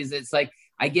alone, because it's like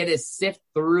I get to sift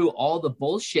through all the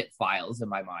bullshit files in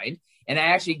my mind, and I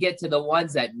actually get to the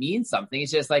ones that mean something.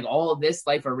 It's just like all of this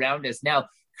life around us now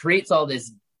creates all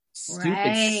this stupid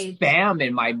spam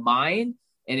in my mind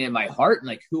and in my heart and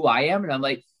like who I am. And I'm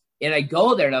like, and I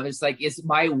go there and I'm just like, it's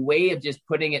my way of just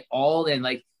putting it all in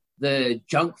like the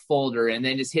junk folder and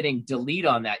then just hitting delete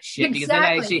on that shit, because then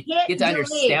I actually get to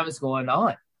understand what's going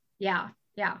on. Yeah.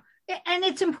 Yeah. And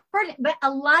it's important, but a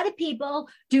lot of people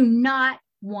do not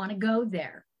want to go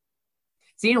there.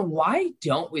 See, and why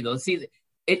don't we though? See,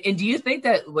 and do you think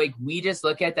that like we just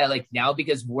look at that like now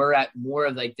because we're at more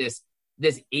of like this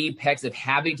apex of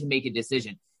having to make a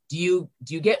decision? Do you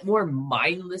get more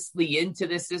mindlessly into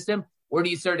this system, or do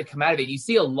you start to come out of it? You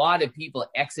see a lot of people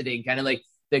exiting kind of like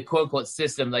the quote unquote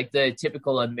system, like the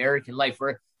typical American life,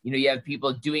 where you have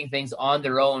people doing things on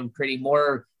their own, creating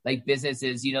more like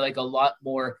businesses, like a lot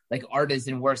more like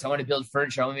artisan works. I want to build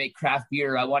furniture. I want to make craft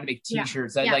beer. I want to make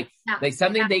t-shirts. Like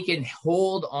something they can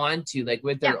hold on to like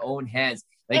with their own hands.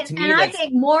 Like to me, I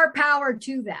think more power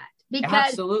to that, because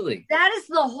absolutely that is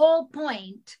the whole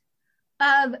point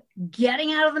of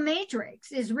getting out of the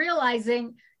matrix, is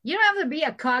realizing you don't have to be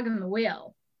a cog in the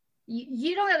wheel.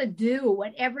 You don't have to do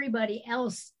what everybody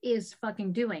else is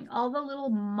fucking doing, all the little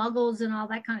muggles and all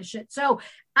that kind of shit. So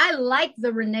I like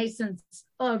the renaissance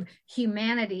of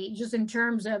humanity, just in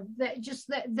terms of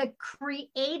the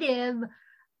creative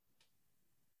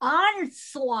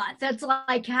onslaught that's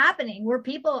like happening, where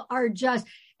people are just,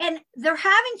 and they're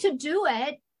having to do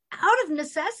it out of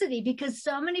necessity, because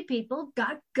so many people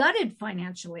got gutted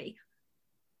financially.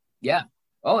 Yeah.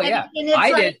 Oh, yeah. And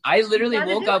I did. I literally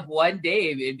woke up one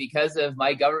day because of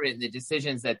my government and the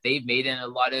decisions that they've made, and a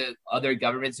lot of other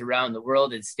governments around the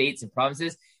world and states and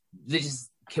provinces. They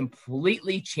just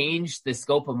completely changed the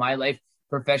scope of my life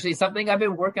professionally. Something I've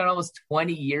been working on almost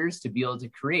 20 years to be able to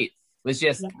create was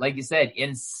just, like you said,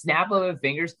 in snap of a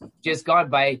fingers, just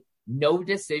gone by no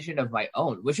decision of my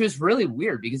own, which was really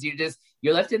weird, because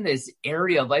you're left in this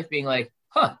area of life being like,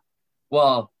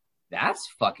 well, that's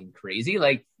fucking crazy.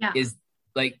 Like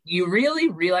you really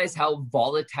realize how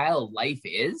volatile life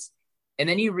is. And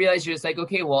then you realize you're just like,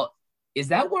 okay, well, is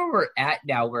that where we're at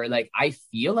now? Where like, I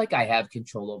feel like I have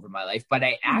control over my life, but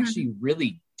I actually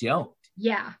really don't.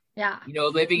 Yeah. Yeah.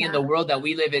 Living in the world that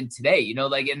we live in today,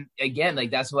 like, and again,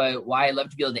 like, that's why I love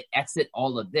to be able to exit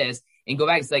all of this and go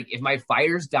back. It's like, if my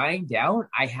fire's dying down,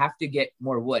 I have to get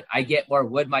more wood. I get more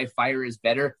wood. My fire is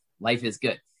better. Life is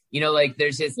good. Like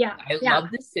there's this, I love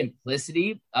the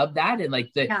simplicity of that, and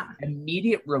like the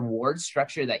immediate reward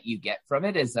structure that you get from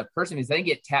it as a person, because I think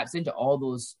it taps into all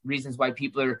those reasons why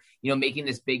people are, making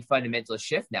this big fundamental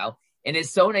shift now. And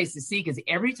it's so nice to see, because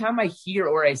every time I hear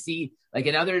or I see like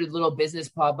another little business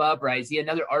pop up, or I see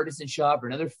another artisan shop or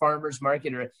another farmer's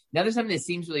market or another something that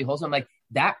seems really wholesome, I'm like,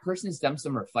 that person's done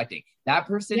some reflecting. That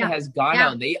person has gone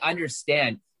out and they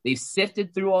understand. They've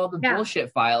sifted through all the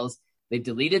bullshit files. They've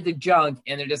deleted the junk,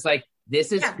 and they're just like,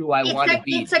 this is who I want to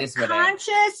be. It's a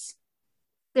conscious,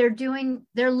 they're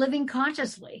living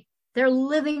consciously. They're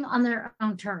living on their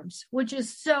own terms, which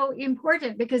is so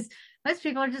important, because most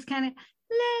people are just kind of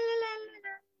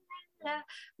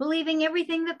believing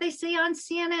everything that they see on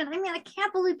CNN. I mean, I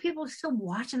can't believe people are still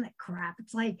watching that crap.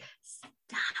 It's like,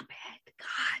 stop it,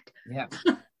 God. Yeah.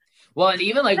 Well, and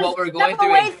even like what we're going through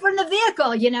away from the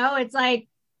vehicle, it's like,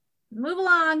 move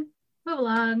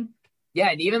along.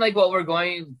 Yeah, and even like what we're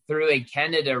going through in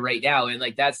Canada right now, and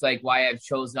like that's like why I've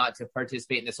chose not to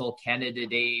participate in this whole Canada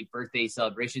Day birthday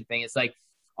celebration thing. It's like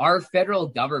our federal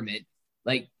government,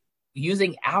 like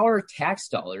using our tax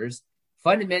dollars,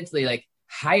 fundamentally like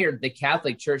hired the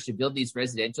Catholic Church to build these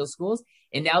residential schools,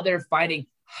 and now they're finding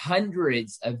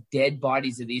hundreds of dead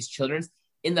bodies of these children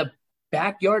in the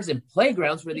backyards and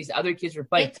playgrounds where these other kids were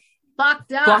playing. It's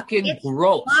fucked up. Fucking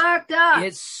gross. Fucked up.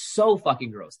 It's so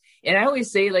fucking gross. And I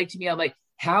always say, like, to me, I'm like,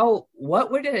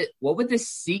 what would the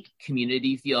Sikh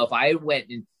community feel if I went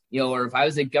and, or if I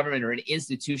was a government or an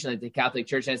institution like the Catholic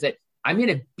Church, and I said, I'm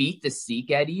going to beat the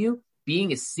Sikh out of you.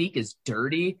 Being a Sikh is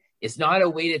dirty. It's not a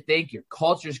way to think. Your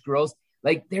culture's gross.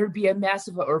 Like, there'd be a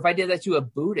massive, or if I did that to a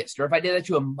Buddhist, or if I did that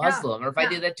to a Muslim, or if I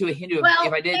did that to a Hindu,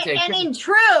 if I did it to a Christian. And in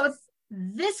truth,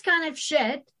 this kind of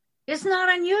shit is not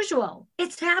unusual.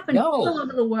 It's happened all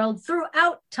over the world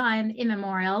throughout time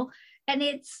immemorial. And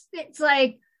it's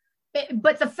like,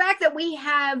 but the fact that we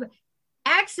have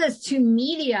access to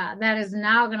media that is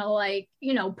now going to, like,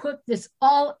 put this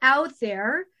all out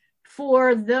there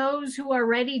for those who are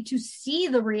ready to see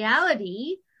the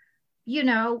reality,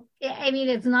 I mean,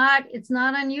 it's not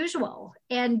unusual.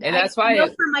 And that's why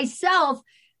for myself,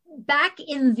 back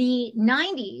in the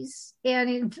 90s and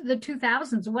into the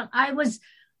 2000s, when I was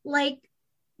like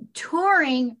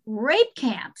touring rape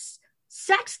camps,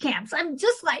 sex camps, I was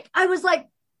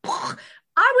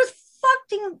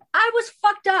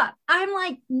fucked up. I'm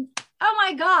like, oh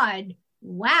my God,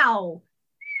 wow.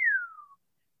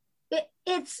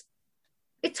 It's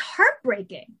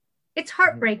heartbreaking. It's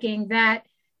heartbreaking that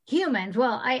humans,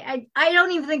 well, I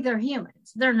don't even think they're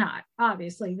humans. They're not,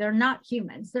 obviously. They're not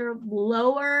humans. They're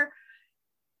lower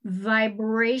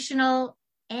vibrational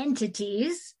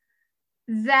entities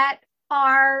that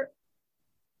are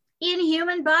in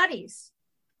human bodies,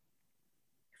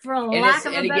 for a lack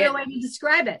of a better way to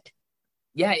describe it.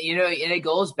 Yeah, and it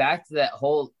goes back to that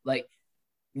whole, like,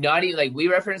 not even, like, we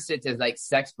referenced it to, like,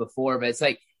 sex before, but it's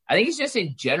like, I think it's just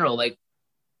in general, like,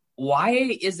 why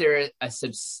is there a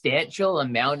substantial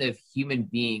amount of human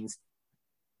beings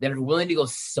that are willing to go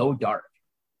so dark?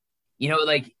 And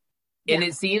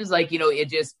it seems like, it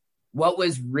just, what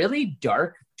was really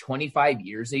dark 25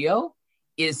 years ago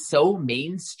is so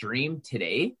mainstream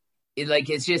today.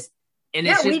 It's just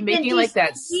making like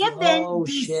that slow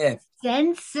shift.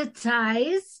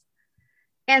 Desensitized.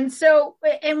 And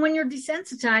when you're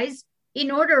desensitized, in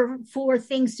order for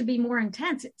things to be more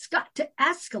intense, it's got to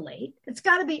escalate. It's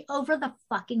got to be over the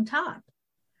fucking top.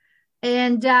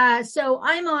 And so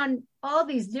I'm on all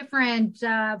these different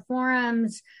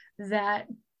forums that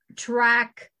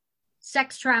track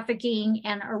sex trafficking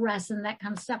and arrests and that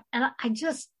kind of stuff. And I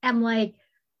just am like,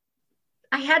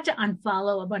 I had to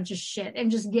unfollow a bunch of shit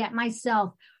and just get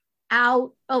myself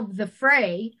out of the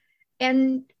fray.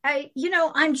 And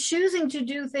I'm choosing to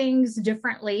do things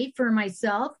differently for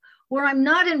myself, where I'm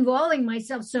not involving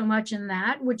myself so much in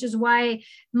that, which is why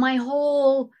the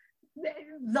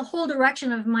whole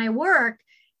direction of my work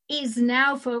is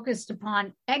now focused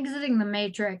upon exiting the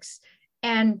matrix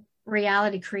and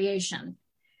reality creation,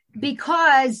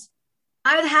 because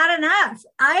I've had enough.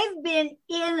 I've been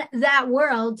in that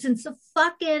world since the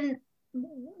fucking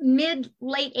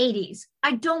late 80s.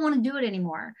 I don't want to do it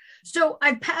anymore. So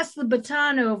I passed the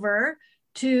baton over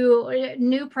to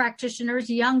new practitioners,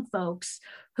 young folks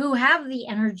who have the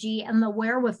energy and the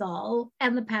wherewithal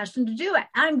and the passion to do it.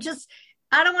 I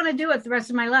don't want to do it the rest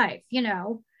of my life. I'm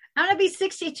going to be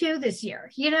 62 this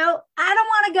year. I don't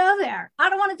want to go there. I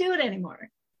don't want to do it anymore.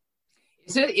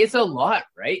 It's a lot,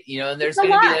 right? And there's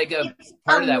going to be like a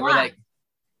part of that where, like,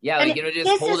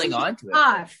 just holding on to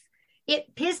it.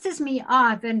 it pisses me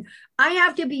off. And I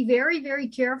have to be very, very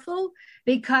careful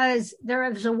because there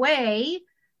is a way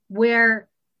where,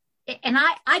 and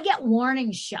I get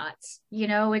warning shots, you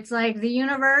know, it's like the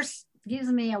universe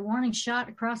gives me a warning shot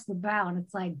across the bow. And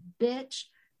it's like, bitch,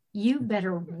 you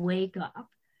better wake up.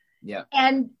 Yeah.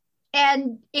 And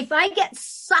if I get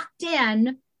sucked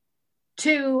in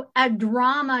to a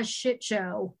drama shit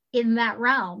show in that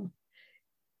realm,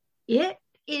 it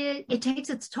takes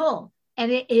its toll.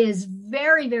 And it is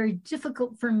very, very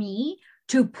difficult for me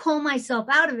to pull myself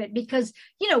out of it because,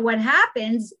 you know, what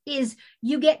happens is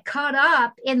you get caught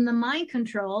up in the mind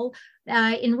control,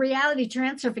 in reality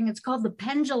transurfing. It's called the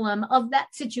pendulum of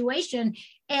that situation.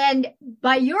 And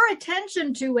by your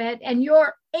attention to it and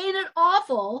your ain't it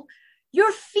awful,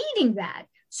 you're feeding that.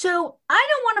 So I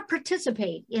don't want to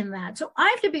participate in that. So I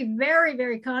have to be very,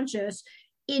 very conscious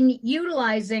in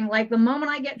utilizing, like the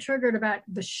moment I get triggered about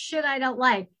the shit I don't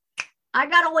like, I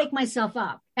got to wake myself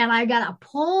up and I got to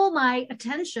pull my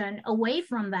attention away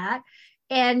from that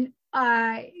and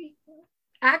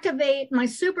activate my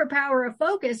superpower of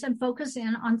focus and focus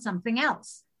in on something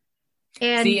else.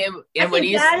 And, see, and I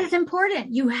think that is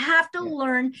important. You have to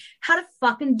learn how to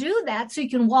fucking do that so you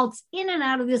can waltz in and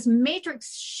out of this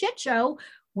matrix shit show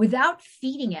without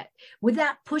feeding it,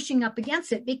 without pushing up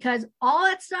against it, because all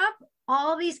that stuff,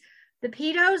 all these, the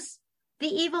pedos, the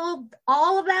evil,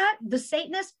 all of that, the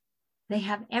Satanists, they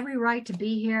have every right to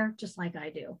be here just like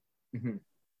I do. Mm-hmm.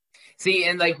 See,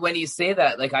 and like when you say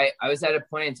that, like I was at a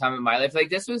point in time in my life, like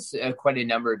this was quite a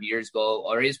number of years ago,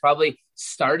 or it's probably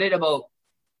started about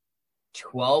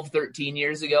 12, 13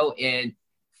 years ago, and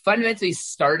fundamentally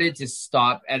started to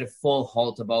stop at a full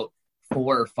halt about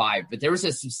 4 or 5. But there was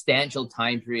a substantial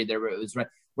time period there where it was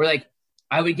where like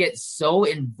I would get so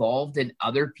involved in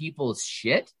other people's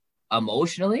shit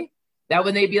emotionally that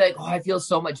when they'd be like, "Oh, I feel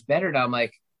so much better now," I'm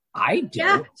like, I do.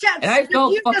 Yeah, and I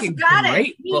felt fucking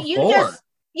great before.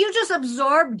 You just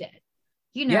absorbed it,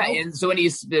 you know? Yeah, and so when you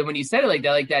said it like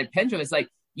that pendulum, it's like,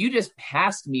 you just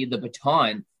passed me the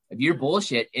baton of your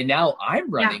bullshit, and now I'm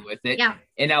running with it. Yeah.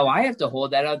 And now I have to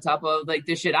hold that on top of like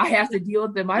the shit I have to deal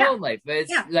with in my own life.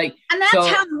 It's like, and that's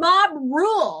how mob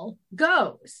rule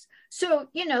goes. So,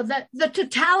 you know, the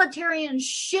totalitarian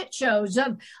shit shows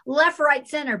of left, right,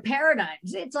 center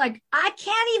paradigms. It's like, I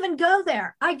can't even go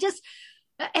there.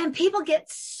 And people get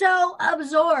so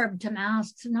absorbed to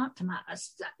masks, not to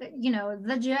masks, you know,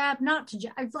 the jab, not to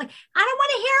jab. It's like, I don't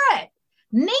want to hear it.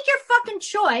 Make your fucking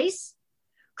choice.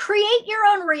 Create your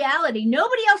own reality.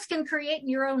 Nobody else can create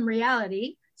your own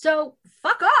reality. So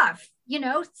fuck off, you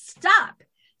know, stop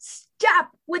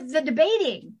with the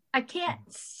debating. I can't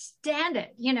stand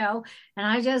it, you know, and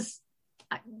I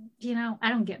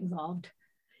don't get involved.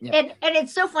 Yeah. And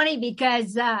it's so funny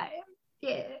because,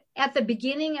 at the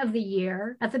beginning of the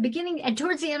year, and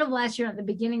towards the end of last year, at the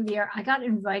beginning of the year, I got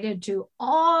invited to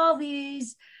all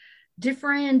these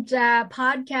different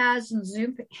podcasts and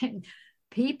Zoom, and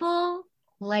people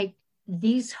like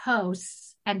these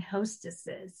hosts and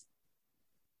hostesses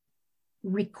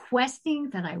requesting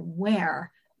that I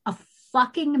wear a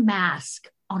fucking mask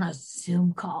on a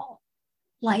Zoom call.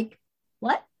 Like,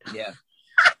 what? Yeah.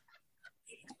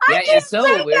 It's so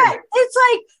weird. It. It's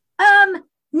like,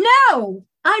 no,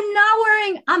 I'm not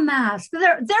wearing a mask.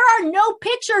 There are no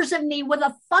pictures of me with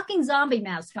a fucking zombie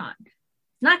mask on.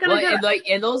 Not gonna do it.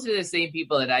 And those are the same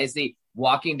people that I see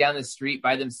walking down the street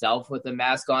by themselves with a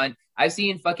mask on. I've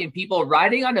seen fucking people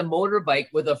riding on a motorbike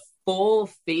with a full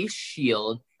face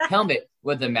shield, helmet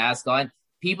with a mask on.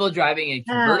 People driving in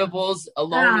convertibles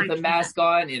alone with a mask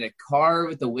on, in a car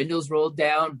with the windows rolled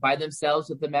down by themselves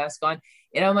with the mask on.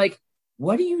 And I'm like,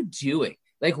 what are you doing?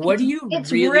 Like, what are you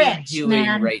really doing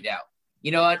right now?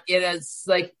 You know, it's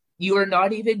like, you are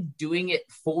not even doing it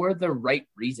for the right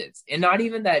reasons. And not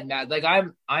even that, like,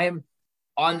 I'm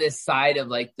on this side of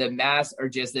like the masks are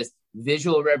just this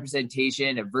visual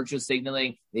representation of virtual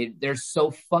signaling. They're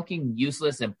so fucking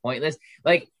useless and pointless.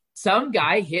 Like, some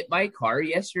guy hit my car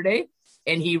yesterday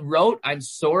and he wrote, "I'm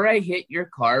sorry I hit your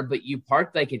car, but you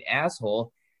parked like an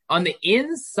asshole," on the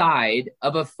inside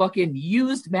of a fucking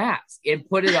used mask and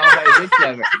put it on my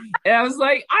windshield. And I was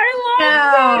like, I love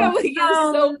that. I'm like, it's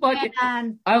so fucking,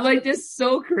 I'm like, this is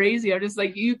so crazy. I'm just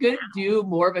like, you could do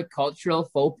more of a cultural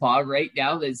faux pas right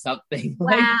now than something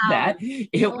like that.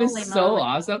 It was so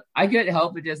awesome. I couldn't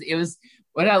help it. It was,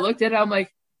 when I looked at it, I'm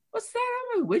like, what's that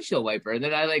on my windshield wiper? And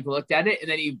then I like looked at it, and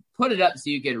then he put it up so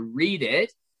you could read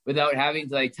it without having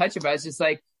to like touch it. But I was just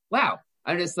like, wow.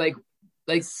 I'm just like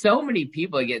so many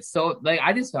people get so like,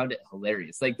 I just found it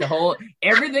hilarious. Like the whole,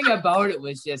 everything about it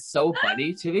was just so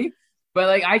funny to me. But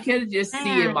like, I could just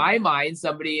see in my mind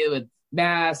somebody with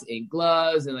mask and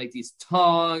gloves and like these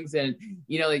tongs and,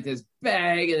 you know, like this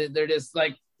bag, and they're just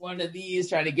like one of these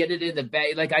trying to get it in the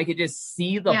bag. Like I could just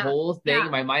see the whole thing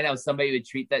in my mind, how somebody would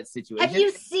treat that situation. Have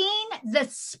you seen the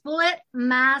split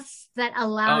masks that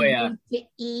allow you to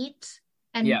eat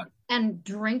and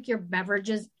drink your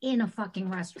beverages in a fucking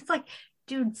restaurant? It's like,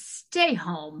 dude, stay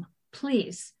home,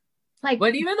 please. Like,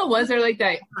 but even the ones that are like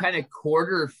that kind of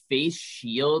quarter face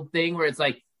shield thing where it's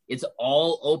like it's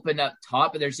all open up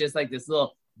top, and there's just like this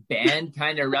little band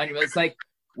kind of around you. It's like,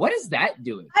 what is that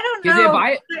doing? I don't know.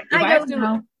 I don't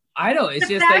know. I don't. It's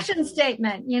just a fashion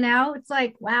statement, you know. It's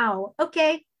like, wow,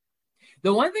 okay.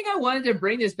 The one thing I wanted to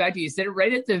bring this back to, you said it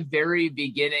right at the very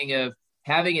beginning of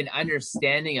having an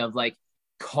understanding of like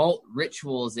cult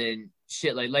rituals and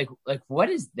shit. Like what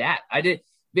is that? I did.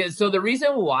 So the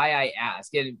reason why I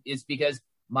ask it is because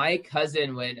my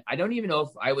cousin, when I don't even know if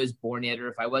I was born yet, or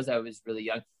if I was really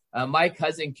young. My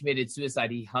cousin committed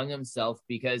suicide. He hung himself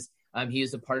because he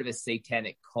was a part of a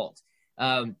satanic cult.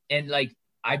 And like,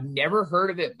 I've never heard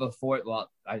of it before. Well,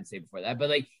 I didn't say before that, but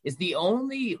like, it's the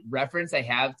only reference I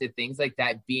have to things like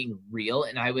that being real.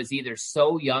 And I was either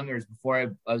so young or before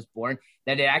I was born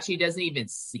that it actually doesn't even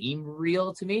seem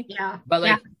real to me. Yeah. But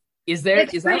like,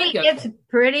 it's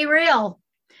pretty real.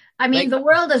 I mean, the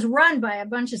world is run by a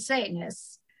bunch of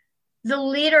Satanists. The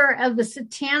leader of the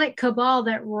satanic cabal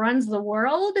that runs the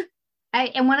world,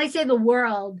 and when I say the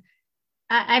world,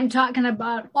 I'm talking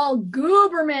about all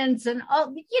governments and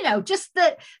all, you know, just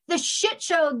the shit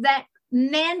show that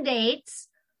mandates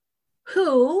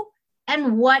who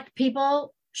and what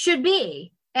people should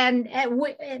be, and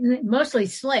mostly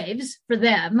slaves for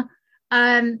them.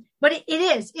 But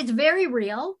it's very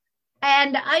real.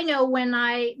 And I know when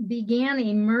I began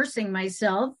immersing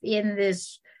myself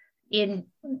in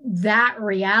that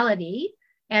reality,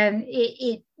 and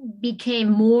it became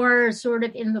more sort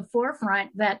of in the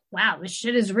forefront that, wow, this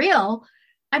shit is real.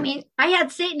 I mean, I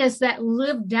had Satanists that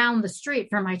lived down the street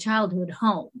from my childhood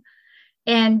home.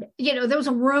 And, you know, there was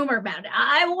a rumor about it.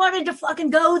 I wanted to fucking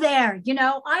go there. You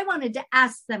know, I wanted to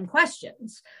ask them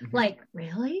questions. Mm-hmm. Like,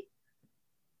 really?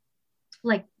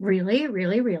 Like, really,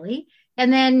 really, really?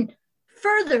 And then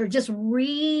further, just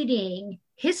reading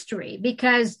history,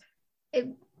 because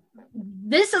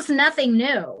this is nothing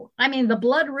new. I mean, the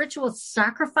blood ritual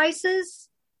sacrifices,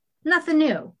 nothing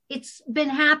new. It's been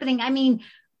happening. I mean,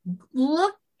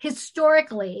 look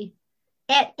historically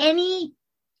at any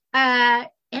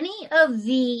of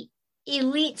the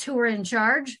elites who are in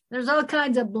charge. There's all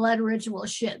kinds of blood ritual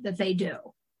shit that they do.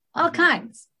 All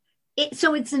kinds.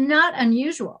 So it's not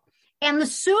unusual. And the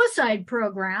suicide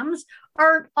programs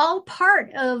are all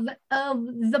part of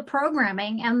the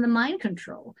programming and the mind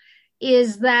control.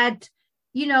 Is that,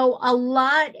 you know, a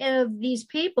lot of these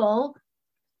people,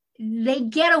 they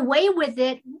get away with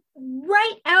it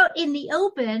right out in the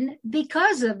open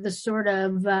because of the sort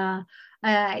of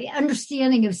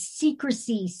understanding of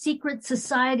secrecy, secret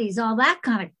societies, all that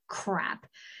kind of crap.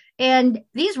 And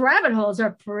these rabbit holes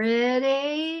are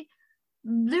pretty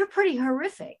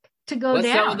horrific to go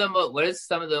down. What is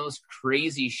some of the most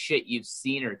crazy shit you've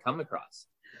seen or come across?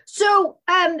 So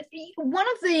one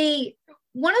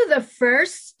of the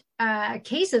first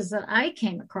cases that I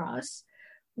came across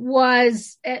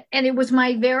was, and it was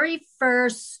my very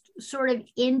first sort of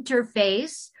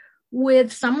interface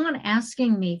with someone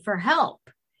asking me for help.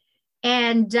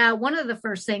 And one of the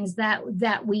first things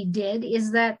that we did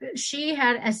is that she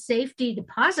had a safety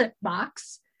deposit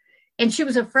box, and she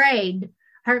was afraid.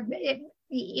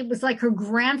 It was like her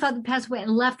grandfather passed away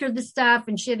and left her the stuff,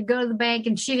 and she had to go to the bank,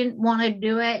 and she didn't want to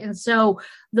do it. And so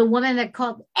the woman that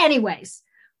called, anyways,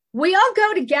 we all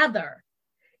go together.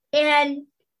 And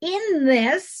in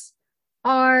this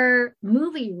are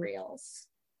movie reels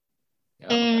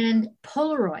and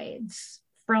Polaroids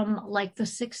from like the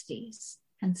 60s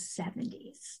and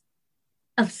 70s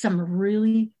of some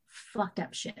really fucked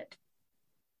up shit.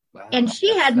 Wow. And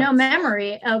she had no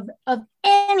memory of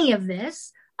any of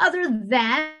this other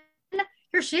than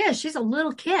here she is. She's a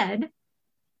little kid.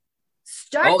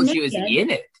 She was in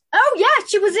it. Oh yeah,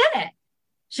 she was in it.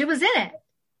 She was in it.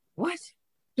 What?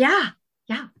 Yeah.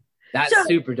 That's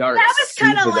super dark. That was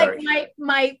kind of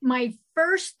like my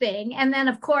first thing. And then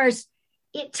of course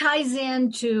it ties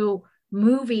into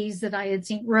movies that I had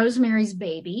seen. Rosemary's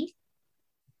Baby.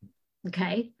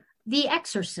 Okay. The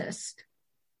Exorcist.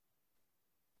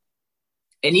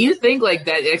 And you think like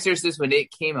that Exorcist, when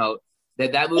it came out,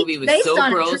 that movie was so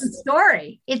gross. It's based on a true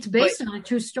story. It's based on a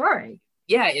true story.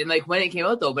 Yeah, and like when it came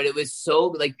out though, but it was so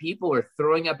like people were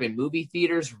throwing up in movie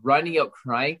theaters, running out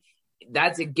crying.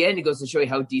 that's, again, it goes to show you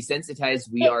how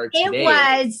desensitized we are today.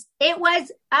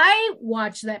 I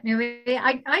watched that movie.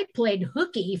 I played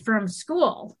hooky from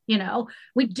school.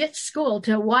 We ditched school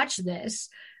to watch this.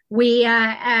 We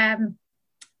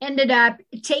ended up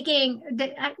taking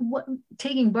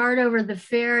Bart over the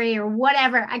ferry or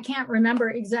whatever. I can't remember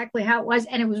exactly how it was.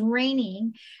 And it was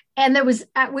raining. And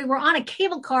we were on a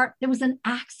cable car. There was an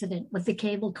accident with the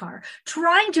cable car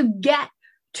trying to get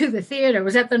to the theater. It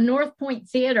was at the North Point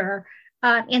Theater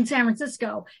in San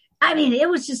Francisco. I mean, it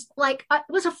was just like, it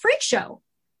was a freak show.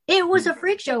 It was a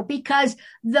freak show because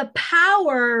the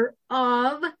power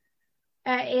of,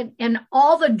 and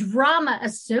all the drama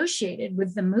associated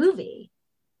with the movie,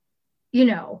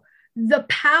 the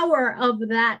power of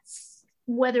that,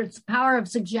 whether it's the power of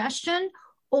suggestion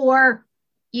or,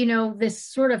 this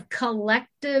sort of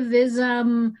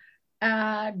collectivism,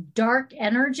 dark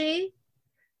energy.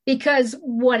 Because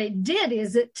what it did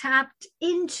is it tapped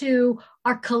into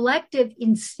our collective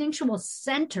instinctual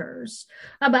centers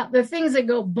about the things that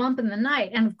go bump in the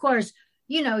night. And of course,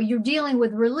 you're dealing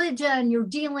with religion, you're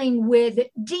dealing with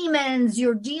demons,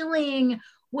 you're dealing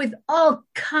with all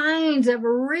kinds of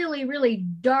really, really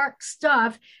dark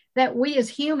stuff that we as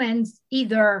humans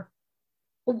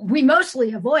we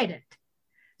mostly avoid it.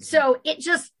 So it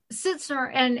just sits there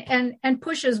and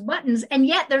pushes buttons. And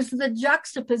yet there's the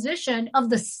juxtaposition of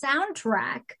the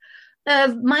soundtrack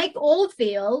of Mike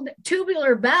Oldfield,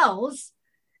 Tubular Bells.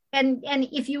 And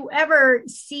if you ever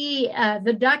see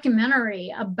the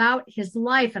documentary about his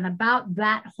life and about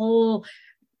that whole,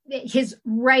 his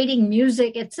writing,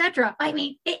 music, etc., I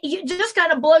mean, it just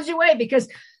kind of blows you away because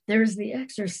there's The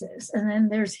Exorcist and then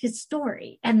there's his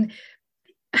story and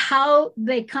how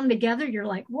they come together. You're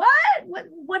like,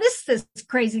 what is this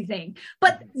crazy thing?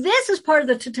 But this is part of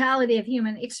the totality of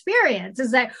human experience,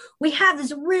 is that we have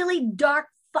this really dark,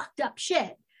 fucked up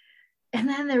shit. And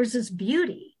then there's this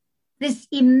beauty, this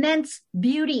immense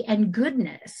beauty and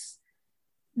goodness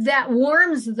that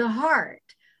warms the heart,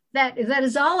 that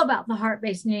is all about the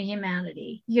heart-based new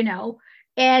humanity,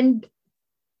 and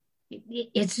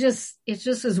it's just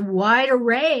this wide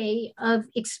array of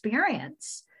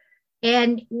experience.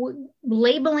 And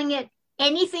labeling it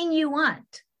anything you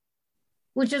want,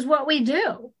 which is what we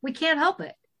do. We can't help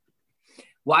it.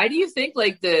 Why do you think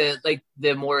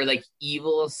the more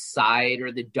evil side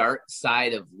or the dark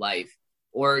side of life,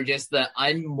 or just the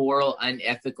unmoral,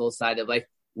 unethical side of life,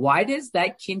 why does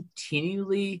that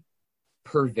continually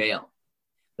prevail?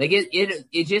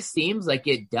 It just seems like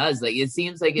it does. It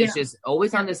seems like it's just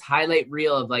always on this highlight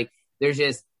reel of there's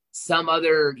just some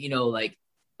other,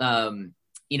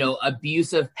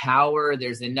 abuse of power.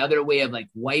 There's another way of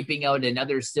wiping out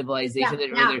another civilization.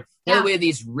 There's another way of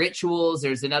these rituals.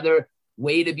 There's another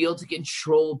way to be able to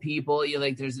control people.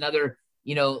 There's another,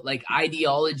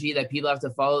 ideology that people have to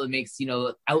follow that makes,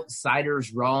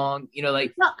 outsiders wrong.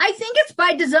 Well, I think it's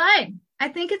by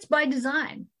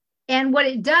design. And what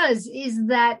it does is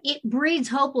that it breeds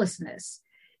hopelessness.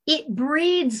 It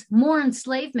breeds more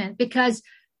enslavement because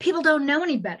people don't know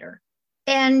any better.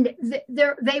 And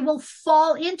they will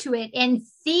fall into it and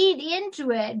feed into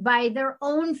it by their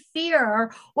own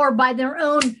fear or by their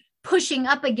own pushing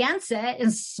up against it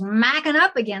and smacking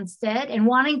up against it and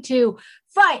wanting to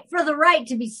fight for the right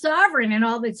to be sovereign and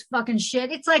all this fucking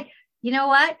shit. It's like, you know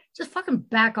what? Just fucking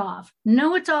back off.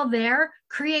 Know it's all there.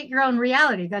 Create your own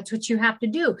reality. That's what you have to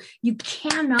do. You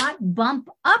cannot bump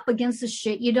up against the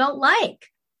shit you don't like.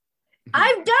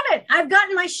 I've done it. I've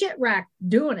gotten my shit racked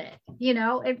doing it.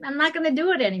 I'm not going to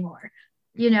do it anymore.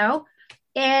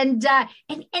 And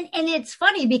it's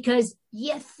funny because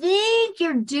you think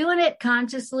you're doing it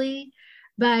consciously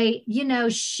by,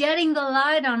 shedding the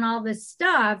light on all this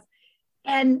stuff,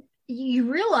 and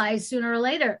you realize sooner or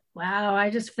later, wow, I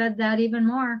just fed that even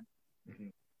more.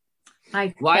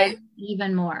 Fed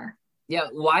even more. Yeah.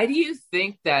 Why do you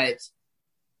think that,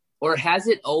 or has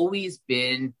it always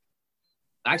been?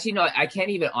 Actually, no, I can't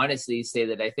even honestly say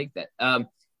that I think that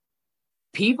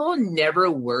people never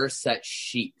were such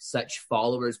sheep, such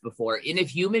followers before. And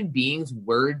if human beings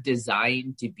were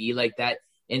designed to be like that,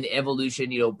 and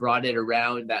evolution, brought it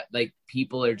around that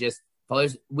people are just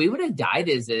followers, we would have died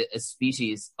as a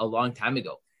species a long time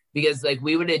ago, because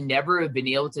we would have never have been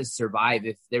able to survive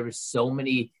if there were so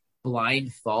many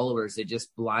blind followers that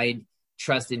just blind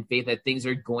trust and faith that things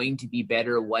are going to be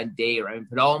better one day, or I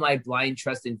put all my blind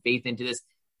trust and faith into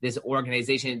this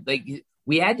organization.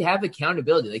 We had to have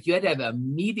accountability. You had to have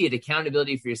immediate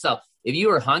accountability for yourself. If you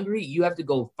were hungry, you have to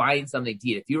go find something to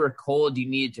eat. If you were cold, you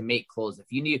needed to make clothes.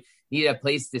 If you needed a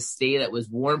place to stay that was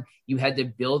warm, you had to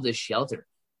build a shelter.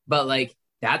 But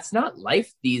that's not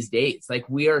life these days.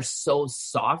 We are so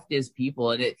soft as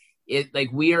people, and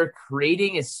we are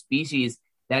creating a species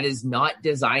that is not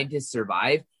designed to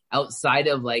survive outside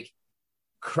of like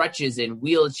crutches and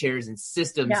wheelchairs and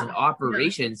systems and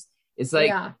operations. It's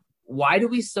like, why do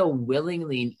we so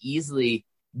willingly and easily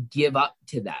give up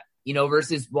to that?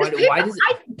 Versus why does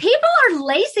people are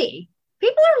lazy.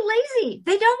 People are lazy.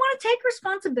 They don't want to take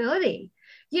responsibility.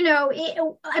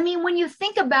 When you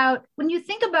think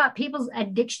about people's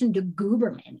addiction to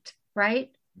Gooberment,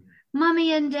 right?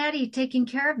 Mommy and daddy taking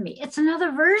care of me. It's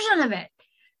another version of it,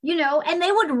 and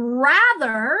they would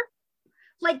rather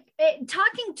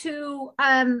talking to,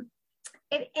 and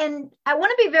I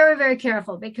want to be very, very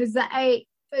careful because the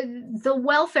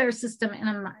welfare system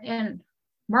in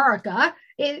America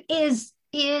is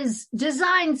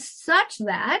designed such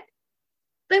that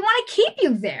they want to keep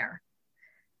you there.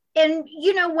 And,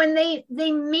 when they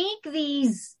make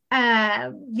these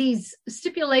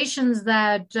stipulations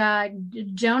that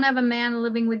don't have a man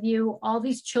living with you, all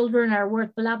these children are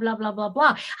worth blah, blah, blah, blah,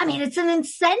 blah. I mean, it's an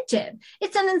incentive.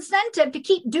 It's an incentive to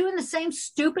keep doing the same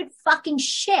stupid fucking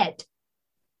shit.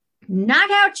 Not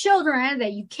have children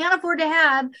that you can't afford to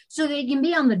have so they can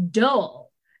be on the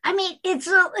dole. I mean, it's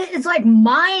like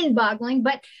mind boggling,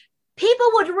 but people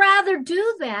would rather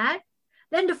do that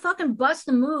than to fucking bust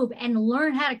a move and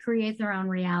learn how to create their own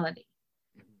reality.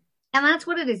 And that's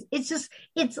what it is.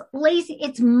 It's lazy.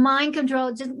 It's mind control.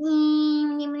 It's just,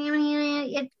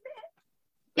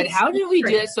 but how did we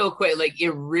do it so quick? Like,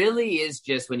 it really is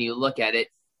just, when you look at it,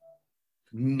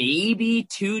 maybe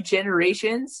 2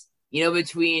 generations,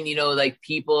 between, like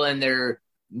people in their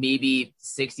maybe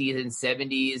 60s and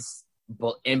 70s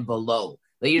and below.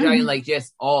 Like, you're talking like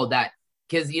just all that.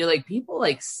 Because, like people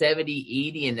like 70,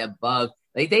 80 and above,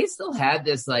 like they still have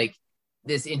this, like,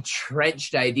 this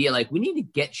entrenched idea, like, we need to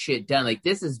get shit done. Like,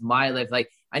 this is my life. Like,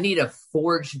 I need to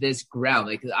forge this ground.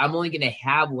 Like, I'm only going to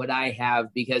have what I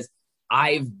have because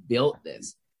I've built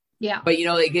this. Yeah. But,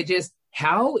 like, it just,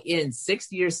 how in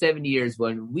 60 or 70 years,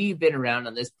 when we've been around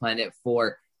on this planet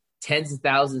for tens of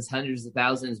thousands, hundreds of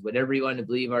thousands, whatever you want to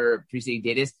believe our preceding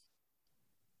date is,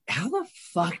 how the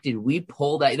fuck did we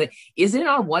pull that? Like, isn't it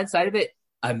on one side of it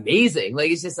amazing? Like,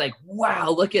 it's just like,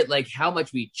 wow, look at like how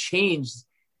much we changed.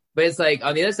 But it's like,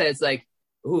 on the other side, it's like,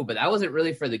 ooh, but that wasn't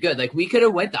really for the good. Like, we could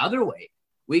have went the other way.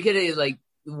 We could have like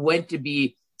went to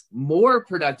be more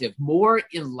productive, more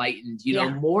enlightened,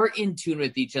 more in tune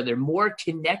with each other, more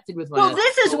connected with one another. Well,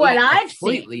 this is what I've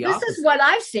seen. This is what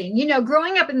I've seen.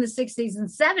 Growing up in the 60s and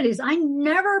 70s, I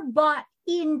never bought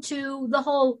into the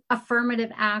whole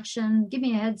affirmative action, give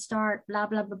me a head start, blah,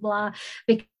 blah, blah, blah,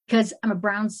 because I'm a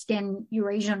brown skin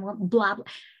Eurasian, blah, blah.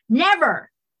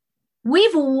 Never.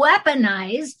 We've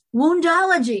weaponized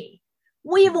woundology.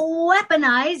 We've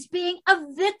weaponized being a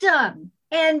victim.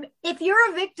 And if you're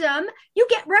a victim, you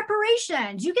get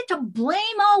reparations. You get to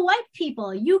blame all white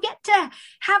people. You get to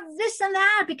have this and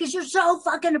that because you're so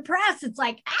fucking oppressed. It's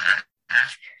like,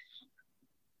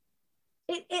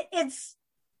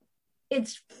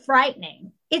 it's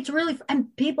frightening. It's really,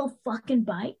 and people fucking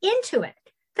buy into it.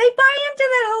 They buy into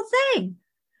that whole thing.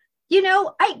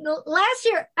 Last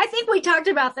year, I think we talked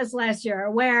about this last year,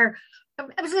 where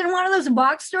I was in one of those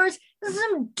box stores.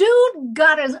 Some dude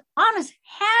got on his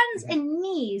hands and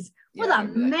knees with a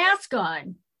mask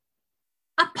on,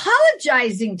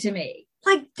 apologizing to me.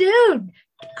 Like, dude,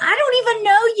 I don't even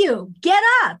know you. Get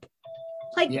up.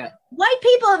 Like, white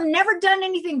people have never done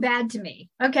anything bad to me.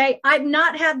 Okay. I've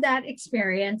not had that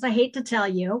experience. I hate to tell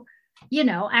you, and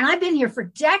I've been here for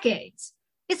decades.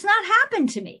 It's not happened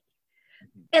to me.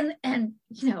 And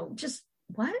just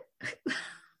what?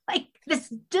 Like, this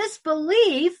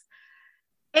disbelief,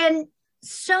 and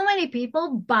so many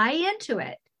people buy into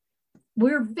it.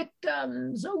 We're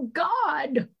victims. Oh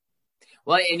God.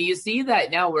 Well, and you see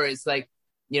that now where it's like,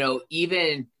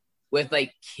 even with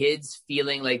like kids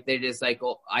feeling like they're just like,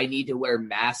 oh, I need to wear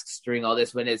masks during all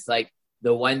this, when it's like,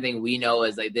 the one thing we know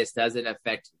is like, this doesn't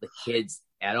affect the kids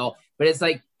at all. But it's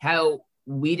like how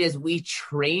we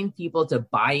train people to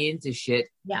buy into shit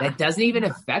that doesn't even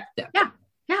affect them. Yeah.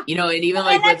 And even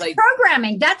that's with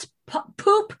programming. That's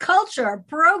poop culture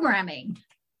programming.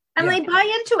 And they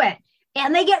buy into it,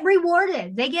 and they get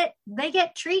rewarded. They get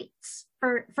treats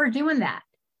for doing that,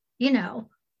 and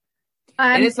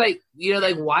it's like,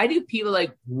 like, why do people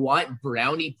like want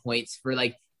brownie points for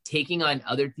like taking on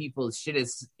other people's shit?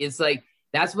 It's like,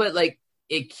 that's what, like,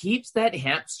 it keeps that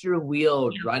hamster wheel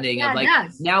running. Of like,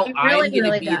 now I'm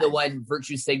going to be the one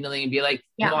virtue signaling and be like,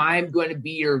 no, I'm going to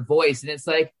be your voice. And it's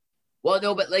like, well,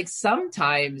 no, but like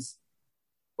sometimes,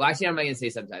 well, actually, I'm not going to say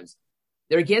sometimes.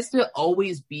 There gets to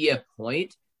always be a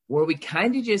point where we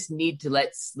kind of just need to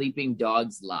let sleeping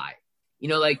dogs lie.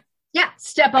 Like, Yeah.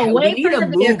 Step We away need from to the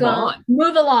move vehicle, on.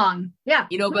 move along. Yeah.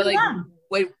 You know, move but like, along.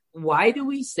 wait, why do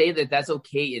we say that that's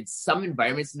okay in some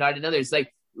environments and not in others?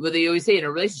 Like what they always say in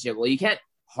a relationship. Well, you can't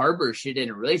harbor shit in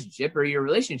a relationship or your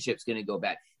relationship's going to go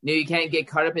bad. You know, you can't get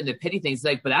caught up in the petty things.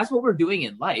 Like, but that's what we're doing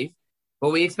in life.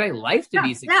 But we expect life to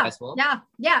be successful.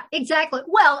 Yeah, exactly.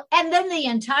 Well, and then the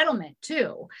entitlement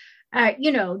too.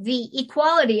 The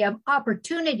equality of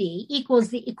opportunity equals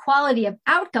the equality of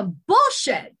outcome.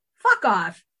 Bullshit. Fuck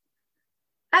off.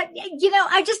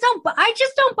 I just don't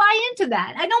buy into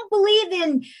that. I don't believe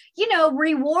in,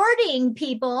 rewarding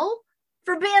people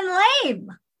for being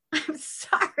lame. I'm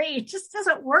sorry. It just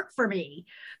doesn't work for me.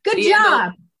 Good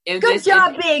job. Good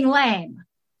job being lame.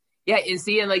 Yeah. And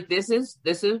see, and like, this is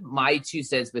my 2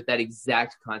 cents with that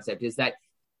exact concept is that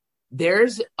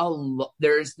there's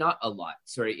not a lot,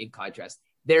 sorry, in contrast,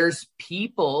 there's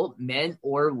people, men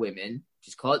or women,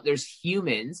 just call it, there's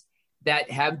humans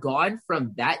that have gone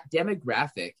from that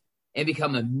demographic and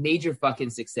become a major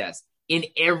fucking success in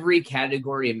every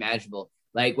category imaginable,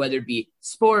 like whether it be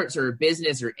sports or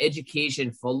business or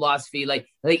education, philosophy, like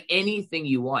anything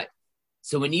you want.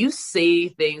 So when you say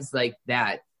things like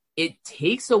that, it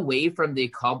takes away from the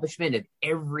accomplishment of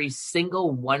every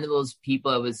single one of those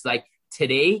people. It was like,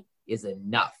 today is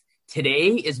enough.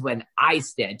 Today is when I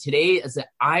stand. Today is that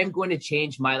I'm going to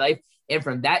change my life. And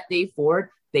from that day forward,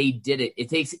 they did it. It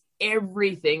takes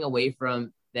everything away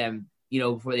from them,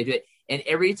 before they do it. And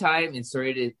every time, and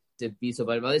sorry to be so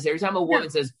bad about this, every time a woman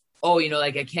says, oh,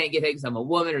 like I can't get it because I'm a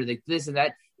woman or like this and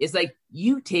that, it's like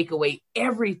you take away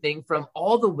everything from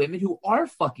all the women who are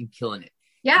fucking killing it.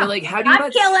 Yeah. Like, how do you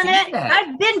I'm killing it. That?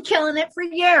 I've been killing it for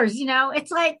years.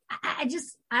 It's like, I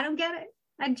don't get it.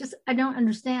 I don't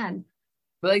understand.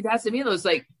 But like, that's to me, though, it's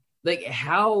like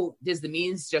how does the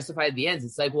means justify the ends?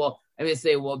 It's like, well, I'm going to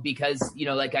say, well, because,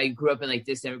 like I grew up in like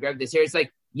this demographic, this area. It's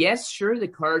like, yes, sure, the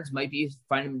cards might be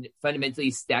fundamentally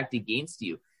stacked against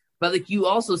you. But like, you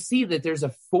also see that there's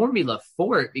a formula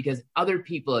for it because other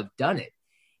people have done it.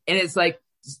 And it's like,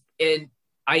 and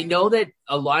I know that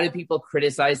a lot of people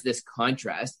criticize this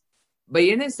contrast, but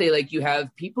you're going to say, like, you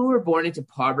have people who are born into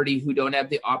poverty who don't have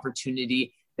the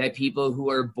opportunity that people who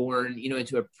are born,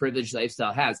 into a privileged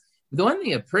lifestyle has. But the one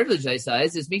thing a privileged lifestyle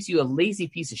is makes you a lazy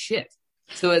piece of shit.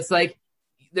 So it's like,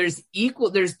 there's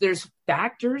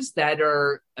factors that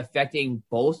are affecting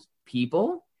both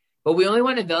people, but we only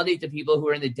want to validate the people who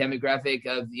are in the demographic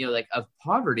of, of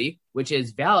poverty, which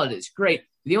is valid. It's great.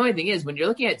 The only thing is when you're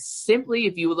looking at simply,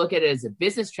 if you look at it as a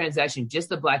business transaction, just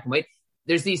the black and white,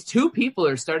 there's these 2 people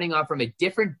who are starting off from a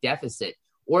different deficit,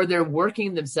 or they're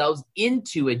working themselves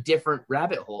into a different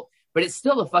rabbit hole, but it's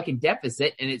still a fucking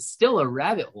deficit and it's still a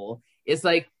rabbit hole. It's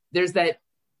like, there's that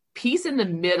piece in the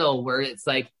middle where it's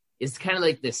like, it's kind of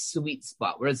like this sweet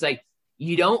spot where it's like,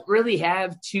 you don't really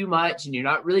have too much and you're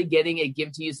not really getting it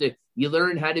given to you. So you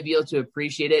learn how to be able to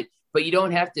appreciate it, but you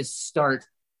don't have to start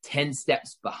 10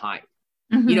 steps behind,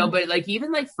 but like,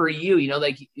 even like for you,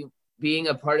 like being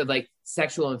a part of like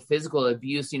sexual and physical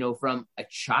abuse, from a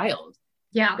child.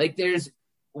 Yeah. Like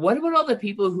what about all the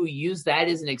people who use that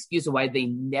as an excuse of why they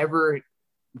never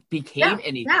became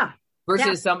anything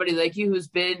versus somebody like you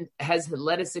has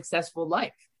led a successful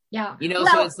life? Yeah.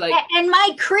 So it's like, and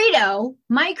my credo,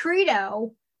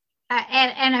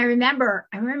 and I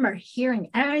remember hearing,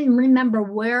 I don't even remember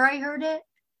where I heard it,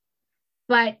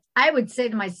 but I would say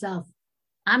to myself,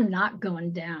 I'm not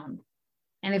going down.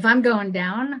 And if I'm going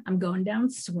down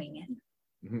swinging.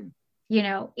 Mm-hmm.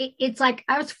 It's like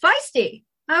I was feisty.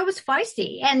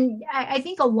 And I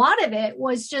think a lot of it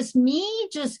was just me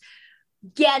just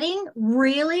getting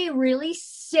really, really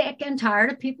sick and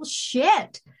tired of people's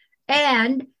shit.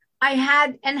 And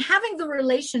having the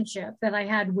relationship that I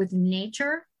had with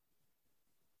nature,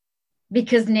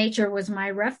 because nature was my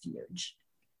refuge.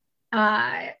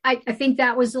 I think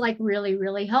that was like really,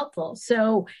 really helpful.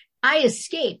 So I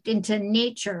escaped into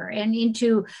nature and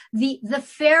into the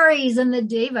fairies and the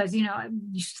devas. I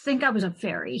used to think I was a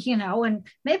fairy, and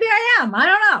maybe I am. I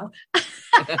don't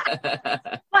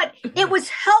know. But it was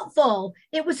helpful.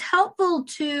 It was helpful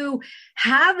to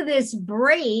have this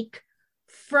break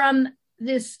from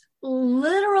this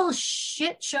literal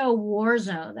shit show war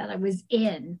zone that I was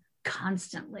in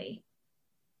constantly.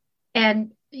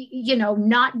 And,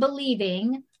 not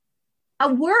believing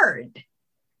a word.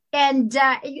 And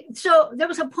so there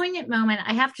was a poignant moment.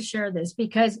 I have to share this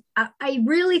because I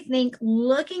really think,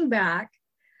 looking back,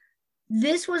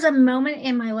 this was a moment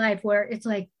in my life where it's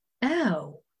like,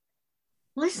 oh,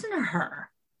 listen to her.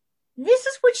 This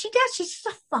is what she does. She's just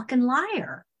a fucking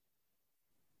liar.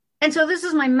 And so this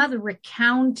is my mother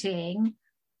recounting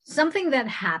something that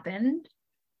happened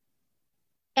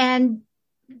and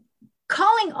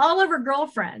calling all of her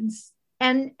girlfriends.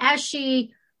 And as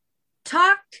she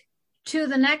talked to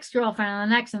the next girlfriend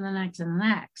and the next and the next and the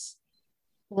next,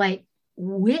 like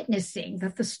witnessing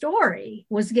that the story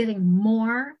was getting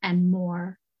more and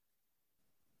more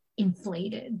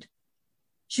inflated.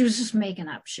 She was just making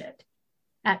up shit.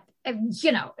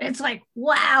 It's like,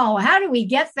 wow, how do we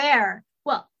get there?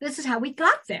 Well, this is how we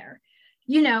got there,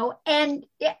 and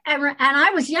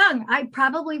I was young. I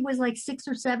probably was like 6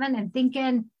 or 7 and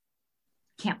thinking,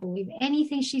 can't believe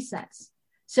anything she says.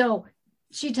 So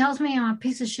she tells me I'm a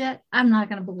piece of shit. I'm not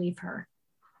going to believe her,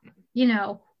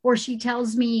 or she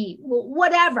tells me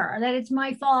whatever, that it's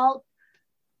my fault.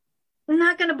 I'm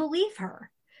not going to believe her.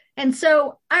 And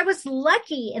so I was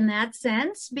lucky in that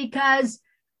sense because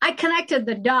I connected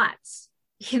the dots.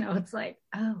 It's like,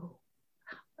 oh,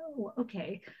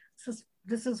 okay.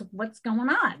 This is what's going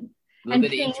on. A little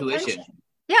bit of intuition. Attention.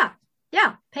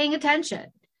 Yeah. Paying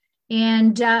attention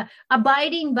and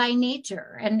abiding by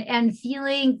nature and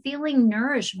feeling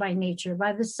nourished by nature,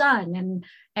 by the sun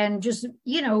and just,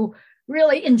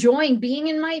 really enjoying being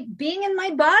in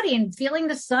my body and feeling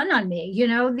the sun on me.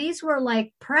 These were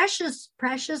like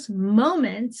precious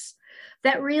moments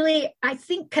that really, I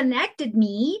think, connected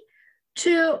me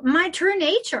to my true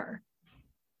nature.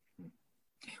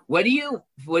 What do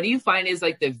you find is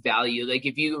like the value? Like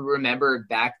if you remember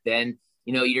back then,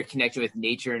 your connection with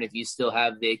nature, and if you still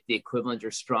have the equivalent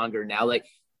or stronger now, like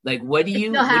what do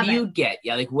you get?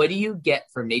 Yeah, like what do you get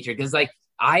from nature? Because like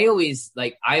I always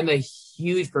I'm a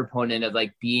huge proponent of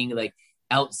like being like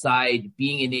outside,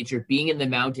 being in nature, being in the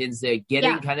mountains,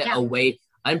 getting kind of away,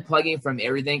 unplugging from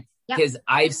everything. Because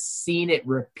I've seen it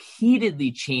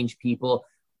repeatedly change people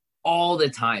all the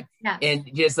time. Yeah. And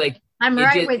just like I'm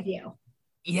right with you.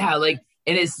 Yeah, like,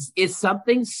 and it's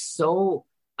something so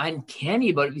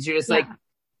uncanny about it because you're just like,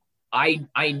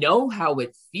 I know how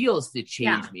it feels to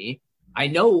change me. I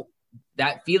know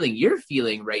that feeling you're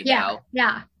feeling right now.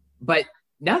 Yeah. But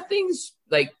nothing's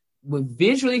like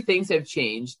visually things have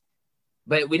changed,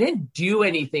 but we didn't do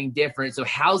anything different. So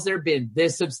how's there been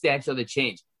this substantial of a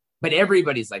change? But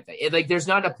everybody's like that. There's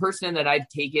not a person that I've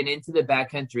taken into the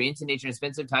backcountry, into nature, and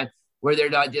spent some time where they're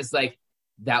not just like,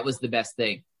 that was the best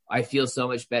thing. I feel so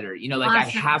much better. Awesome. I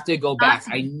have to go back.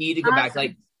 Awesome. I need to go back.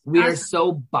 Like we are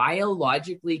so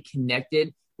biologically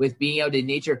connected with being out in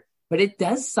nature, but it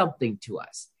does something to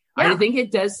us. Yeah. I think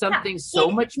it does something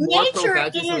so much more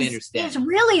profound than we understand. It's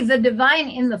really the divine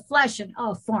in the flesh in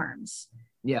all forms.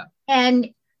 Yeah. And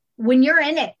when you're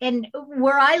in it, and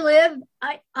where I live,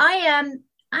 I'm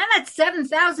at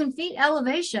 7,000 feet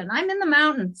elevation. I'm in the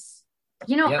mountains.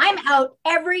 I'm out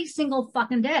every single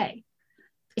fucking day.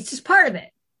 It's just part of it.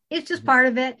 It's just part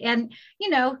of it. And,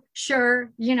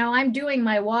 sure, I'm doing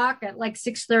my walk at like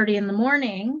 6:30 in the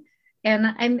morning,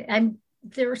 and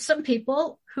there are some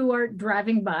people who are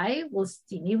driving by, will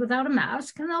see me without a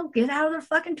mask, and they'll get out of their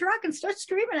fucking truck and start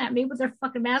screaming at me with their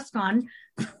fucking mask on.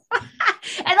 And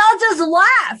I'll just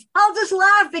laugh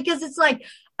because it's like,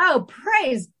 oh,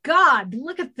 praise God,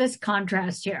 look at this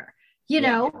contrast here,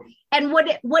 And what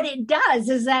it does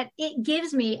is that it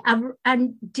gives me a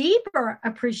deeper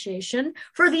appreciation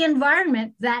for the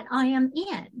environment that I am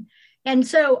in. And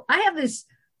so I have this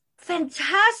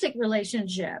fantastic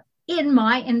relationship in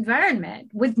my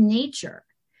environment with nature.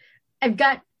 I've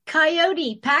got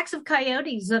packs of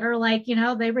coyotes that are like,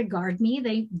 they regard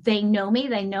me. They know me.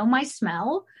 They know my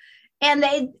smell. And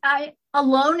I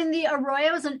alone in the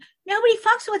arroyos, and nobody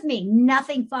fucks with me.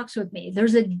 Nothing fucks with me.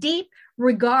 There's a deep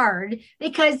regard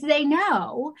because they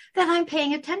know that I'm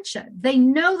paying attention. They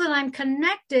know that I'm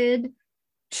connected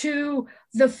to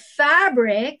the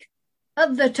fabric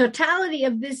of the totality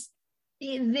of this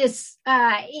experience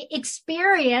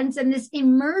and this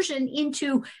immersion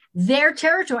into their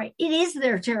territory. It is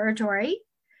their territory,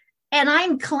 and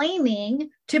I'm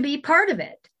claiming to be part of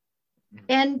it.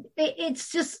 And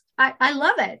it's just, I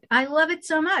love it. I love it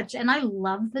so much. And I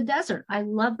love the desert. I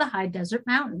love the high desert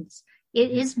mountains.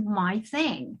 It is my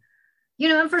thing.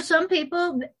 And for some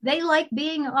people, they like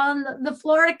being on the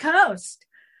Florida coast,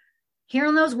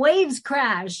 hearing those waves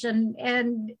crash and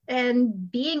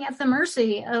being at the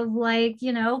mercy of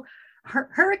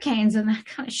hurricanes and that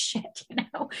kind of shit,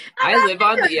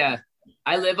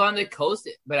 I live on the coast,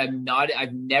 but I've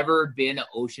never been an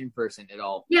ocean person at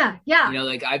all. Yeah.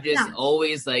 I've just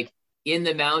always in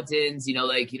the mountains,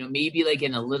 maybe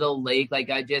in a little lake.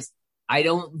 I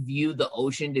don't view the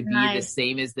ocean to be the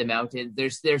same as the mountains.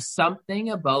 There's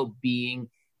something about being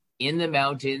in the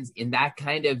mountains, in that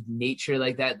kind of nature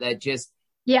like that just,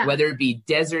 whether it be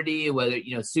deserty, whether,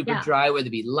 super dry, whether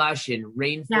it be lush and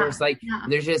rainforest,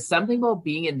 there's just something about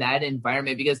being in that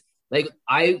environment because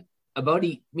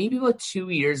maybe about 2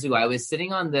 years ago, I was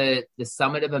sitting on the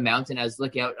summit of a mountain. I was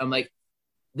looking out. I'm like,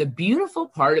 the beautiful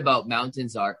part about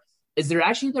mountains is they're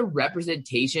actually the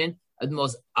representation of the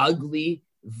most ugly,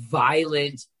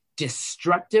 violent,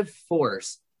 destructive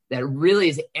force that really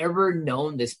has ever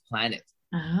known this planet.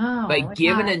 Oh, but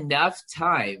given enough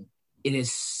time, it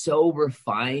is so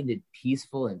refined and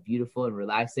peaceful and beautiful and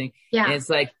relaxing. Yeah. And it's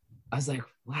like, I was like,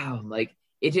 wow, I'm like,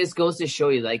 it just goes to show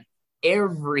you, like,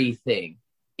 everything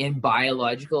in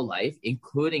biological life,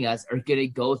 including us, are going to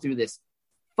go through this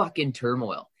fucking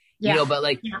turmoil. You know, but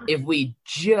like, if we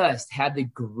just have the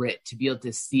grit to be able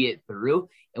to see it through,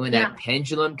 and when that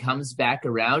pendulum comes back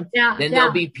around, then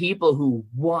there'll be people who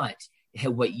want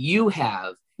what you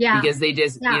have, because they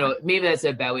just, you know, maybe that's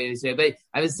a bad way to say it, but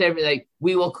I was saying, like,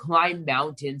 we will climb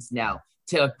mountains now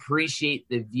to appreciate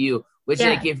the view, which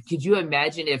like, could you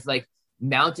imagine if like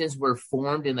mountains were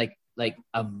formed in like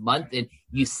a month and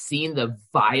you've seen the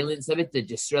violence of it, to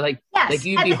destroy, like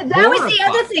you'd be that was the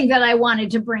other thing that I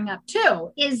wanted to bring up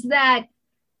too, is that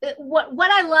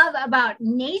what I love about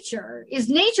nature is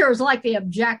like the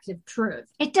objective truth.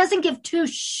 It doesn't give two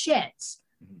shits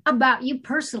about you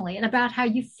personally and about how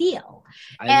you feel.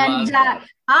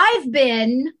 I've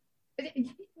been,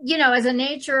 you know, as a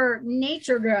nature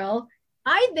girl,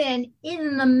 I've been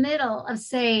in the middle of,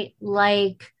 say,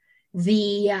 like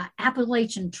the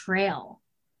Appalachian Trail,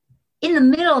 in the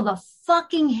middle of a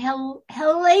fucking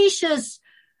hellacious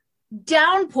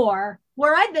downpour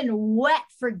where I've been wet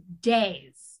for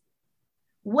days.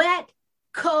 Wet,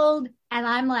 cold, and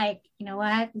I'm like, you know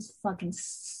what? This fucking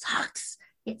sucks.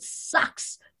 It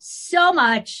sucks so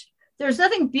much. There's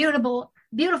nothing beautiful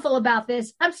about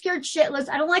this. I'm scared shitless.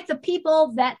 I don't like the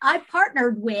people that I've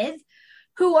partnered with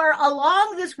who are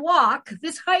along this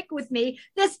hike with me.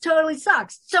 This totally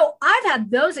sucks. So I've had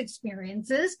those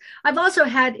experiences. I've also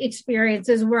had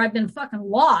experiences where I've been fucking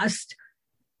lost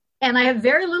and I have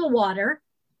very little water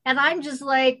and I'm just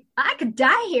like, I could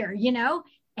die here, you know,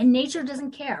 and nature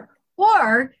doesn't care.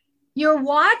 Or you're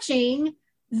watching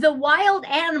the wild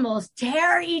animals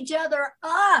tear each other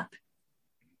up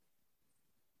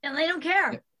and they don't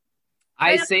care.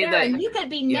 I say that you could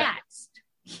be next,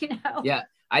 you know? Yeah.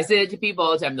 I say that to people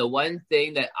all the time. The one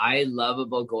thing that I love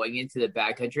about going into the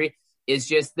backcountry is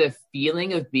just the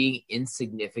feeling of being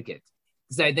insignificant.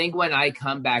 Because I think when I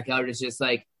come back out, it's just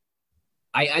like,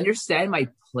 I understand my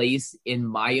place in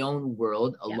my own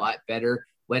world a lot better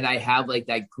when I have like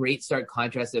that great stark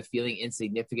contrast of feeling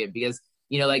insignificant. Because,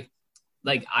 you know, like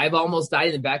I've almost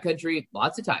died in the backcountry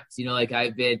lots of times. You know, like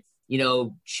I've been, you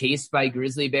know, chased by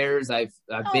grizzly bears. I've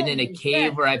been in a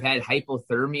cave where I've had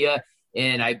hypothermia.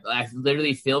 And I've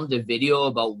literally filmed a video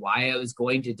about why I was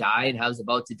going to die and how I was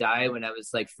about to die when I was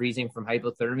like freezing from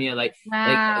hypothermia.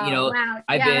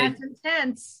 I've been, that's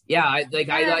intense. Yeah. I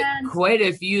got quite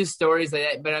a few stories like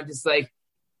that, but I'm just like,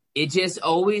 it just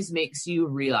always makes you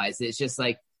realize it's just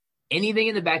like anything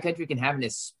in the backcountry can happen in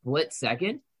a split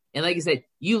second. And like I said,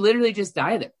 you literally just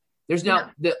die there. There's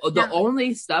the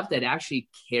only stuff that actually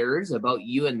cares about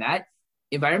you in that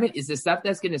environment is the stuff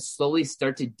that's going to slowly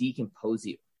start to decompose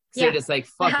you. So they're just like,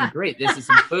 fucking great. This is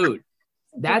some food.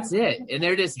 That's it. And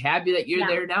they're just happy that you're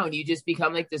there now. And you just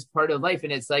become like this part of life.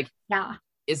 And it's like,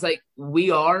 it's like,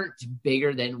 we aren't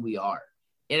bigger than we are.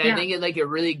 And I think it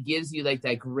really gives you like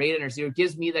that great understanding. It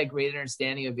gives me that great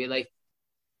understanding of being like,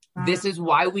 this is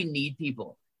why we need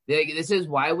people. Like, this is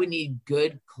why we need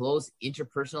good, close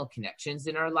interpersonal connections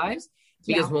in our lives.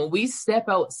 Because when we step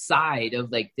outside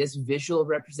of like this visual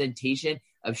representation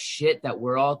of shit that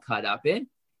we're all caught up in,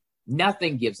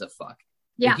 nothing gives a fuck.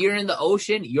 If you're in the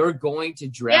ocean, you're going to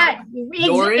drown.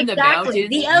 You're in the mountains.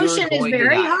 The ocean is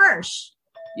very harsh.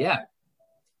 Yeah.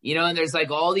 You know, and there's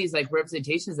like all these like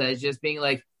representations that is just being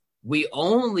like, we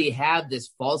only have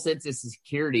this false sense of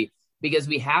security because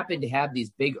we happen to have these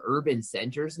big urban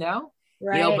centers now.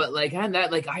 Right. You know, but like on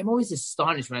that, like I'm always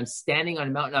astonished when I'm standing on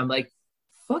a mountain. I'm like,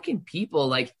 fucking people,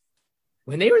 like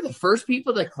when they were the first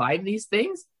people to climb these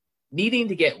things, needing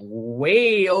to get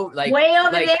way over there. How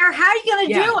are you going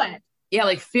to do it? Yeah,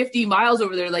 like 50 miles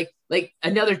over there, like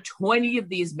another 20 of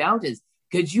these mountains.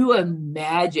 Could you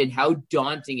imagine how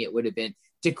daunting it would have been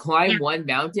to climb one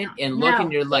mountain and look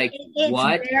and you're like,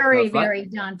 what? It's very, very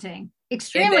daunting.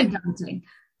 Extremely daunting.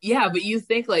 Yeah, but you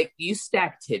think like you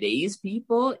stack today's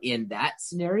people in that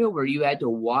scenario where you had to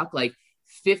walk like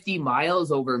 50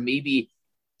 miles over maybe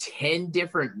 10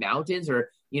 different mountains or,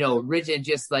 you know, ridge and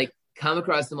just like come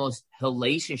across the most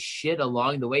hellacious shit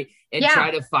along the way and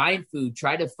try to find food,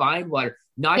 try to find water,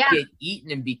 not get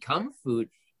eaten and become food.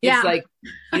 It's like,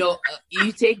 you know,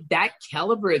 you take that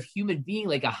caliber of human being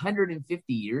like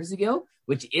 150 years ago,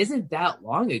 which isn't that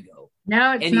long ago.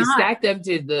 No, it's And you not. stack them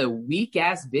to the weak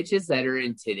ass bitches that are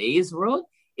in today's world.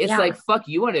 It's Yeah. like, fuck,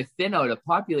 you want to thin out a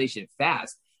population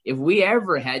fast. If we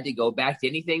ever had to go back to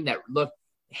anything that looked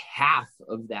half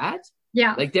of that,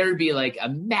 Yeah. like there would be like a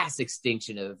mass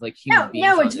extinction of like human beings.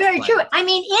 No, it's on this very planet. true. I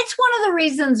mean, it's one of the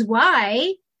reasons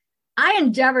why I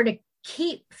endeavor to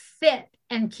keep fit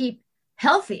and keep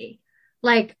healthy.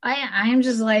 Like I'm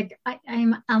just like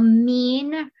I'm a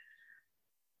mean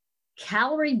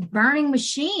calorie burning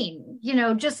machine, you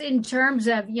know, just in terms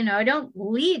of, you know, I don't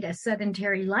lead a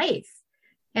sedentary life.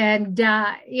 And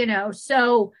you know,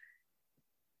 so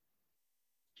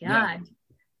God, Yeah.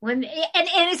 when and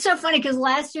it's so funny because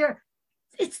last year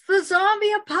it's the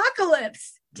zombie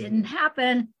apocalypse. Didn't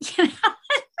happen. You know?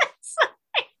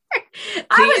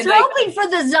 I was hoping for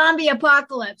the zombie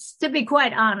apocalypse, to be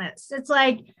quite honest. It's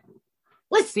like,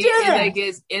 let's do this. Like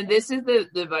and this is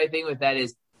the my thing with that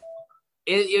is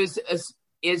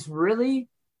it's really,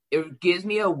 it gives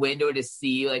me a window to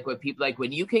see like what people like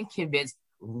when you can convince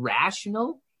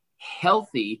rational,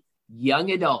 healthy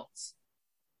young adults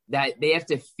that they have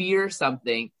to fear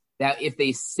something, that if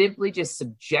they simply just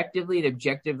subjectively and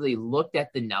objectively looked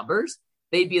at the numbers,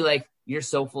 they'd be like, you're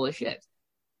so full of shit.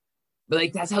 But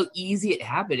like, that's how easy it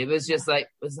happened. It was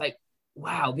like,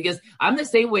 wow, because I'm the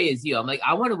same way as you. I'm like,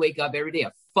 I want to wake up every day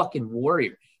a fucking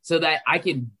warrior so that I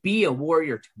can be a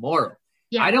warrior tomorrow.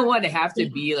 Yeah. I don't want to have to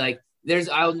be like,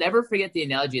 I'll never forget the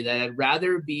analogy that I'd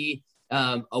rather be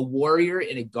a warrior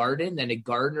in a garden than a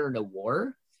gardener in a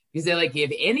war. Because they're like,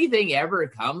 if anything ever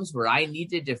comes where I need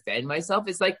to defend myself,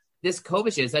 it's like this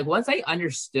COVID shit. It's like, once I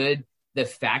understood the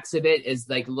facts of it, is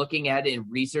like looking at it and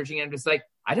researching it, I'm just like,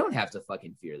 I don't have to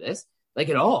fucking fear this, like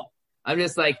at all. I'm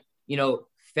just like, you know,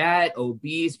 fat,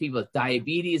 obese people with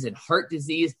diabetes and heart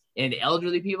disease and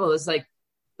elderly people. It's like,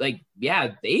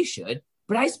 yeah, they should.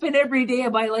 But I spend every day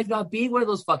of my life not being one of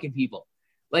those fucking people.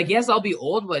 Like, yes, I'll be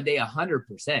old one day,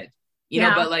 100%. You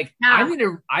know, but like, I'm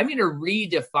gonna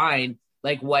redefine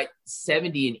like what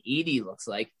 70 and 80 looks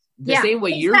like. The same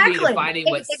way you're redefining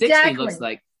what 60 looks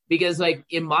like. Because like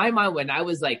in my mind, when I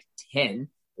was like 10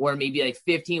 or maybe like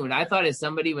 15, when I thought of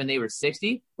somebody when they were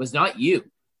 60 was not you.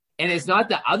 And it's not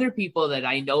the other people that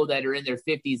I know that are in their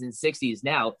 50s and 60s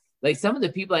now. Like some of the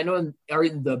people I know are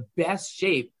in the best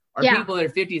shape are people in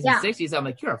their 50s and 60s. I'm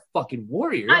like, you're a fucking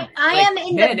warrior. I am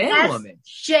in the best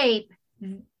shape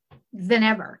than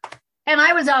ever. And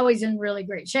I was always in really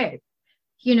great shape,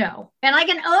 you know, and I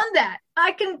can own that.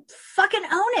 I can fucking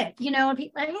own it. You know,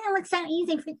 people, it looks so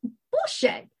easy.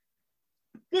 Bullshit.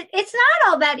 It's not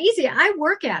all that easy. I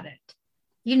work at it,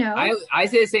 you know. I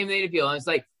say the same thing to people. It's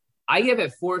like, I get up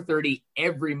at 4:30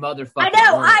 every motherfucking I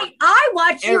know. morning. I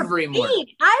watch every your feed. Morning.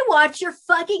 I watch your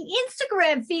fucking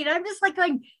Instagram feed. I'm just like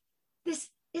going, this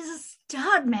is a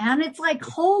stud, man. It's like,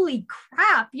 holy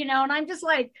crap, you know. And I'm just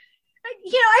like,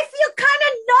 you know, I feel kind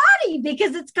of naughty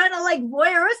because it's kind of like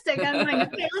voyeuristic. I'm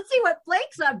like, okay, let's see what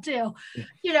Blake's up to,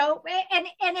 you know.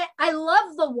 And I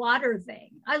love the water thing.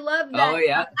 I love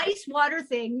that ice water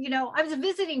thing. You know, I was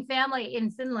visiting family in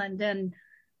Finland,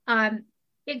 and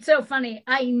it's so funny.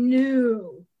 I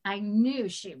knew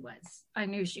she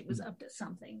was up to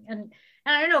something. And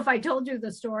I don't know if I told you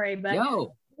the story, but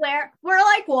where we're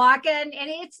like walking, and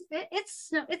it's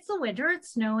the winter,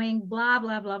 it's snowing, blah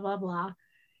blah blah blah blah.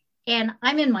 And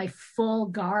I'm in my full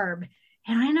garb.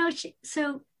 And I know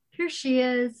so here she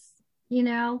is, you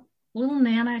know, little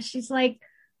Nana. She's like,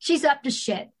 she's up to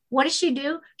shit. What does she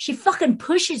do? She fucking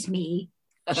pushes me.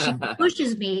 She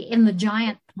pushes me in the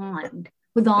giant pond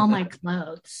with all my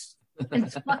clothes. And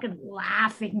it's fucking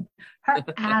laughing her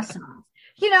ass off.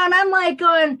 You know, and I'm like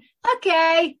going,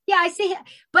 okay, yeah, I see.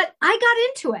 But I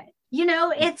got into it. You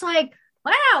know, it's like,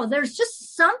 wow, there's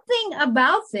just something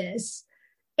about this.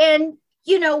 And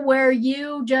you know, where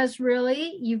you just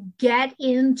really, you get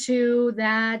into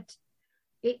that,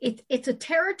 it's a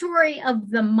territory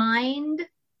of the mind.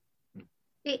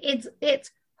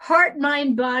 It's heart,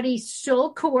 mind, body,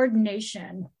 soul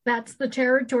coordination. That's the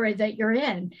territory that you're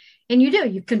in. And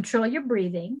you control your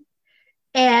breathing,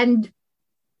 and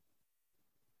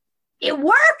it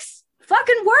works,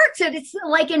 fucking works. And it's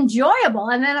like enjoyable.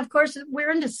 And then of course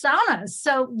we're into saunas.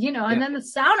 So, you know, and then the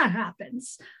sauna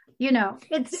happens. You know,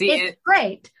 it's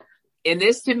great. And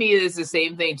this to me is the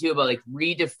same thing too about like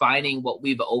redefining what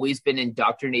we've always been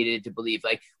indoctrinated to believe.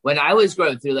 Like when I was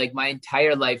growing through like my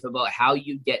entire life about how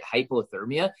you get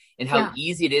hypothermia and how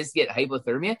easy it is to get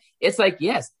hypothermia. It's like,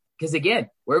 yes, because again,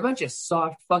 we're a bunch of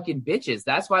soft fucking bitches.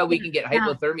 That's why we can get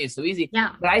hypothermia so easy.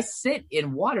 Yeah. But I sit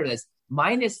in water that's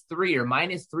 -3 or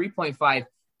 -3.5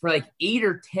 for like 8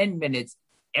 or 10 minutes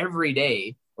every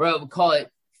day, or I would call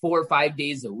it 4 or 5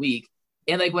 days a week.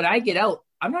 And like when I get out,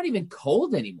 I'm not even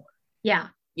cold anymore. Yeah.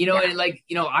 You know, Yeah. and like,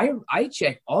 you know, I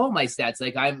check all my stats.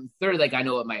 Like I'm third, like I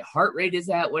know what my heart rate is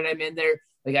at when I'm in there.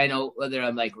 Like I know whether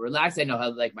I'm like relaxed. I know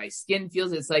how like my skin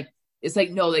feels. It's like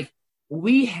no, like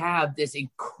we have this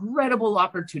incredible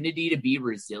opportunity to be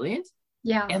resilient.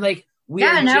 Yeah. And like We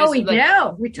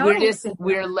do. We totally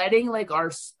we're letting like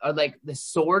our like the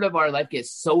sword of our life get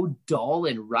so dull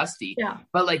and rusty. Yeah.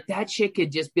 But like that shit could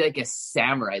just be like a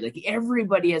samurai. Like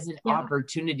everybody has an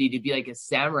opportunity to be like a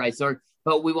samurai sword,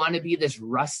 but we want to be this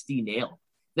rusty nail.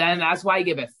 Then that's why I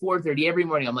give at 4:30 every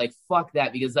morning. I'm like, fuck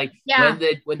that, because like when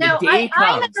the day comes,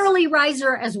 I'm an early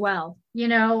riser as well. You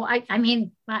know, I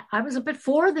mean, I was up at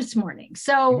 4 this morning,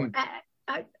 so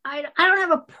I don't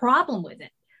have a problem with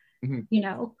it. You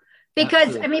know. Because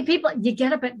absolutely. I mean, people, you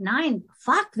get up at 9.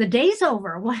 Fuck, the day's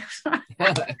over.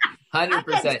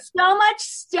 100%. So much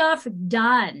stuff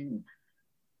done.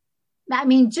 I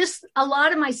mean, just a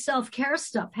lot of my self-care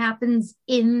stuff happens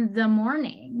in the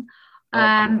morning.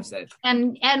 And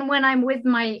when I'm with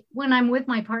my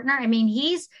partner, I mean,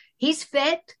 he's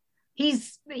fit.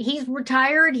 He's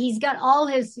retired. He's got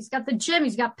the gym.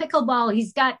 He's got pickleball.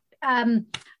 He's got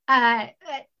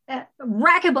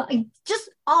racquetball, just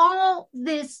all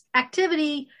this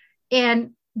activity,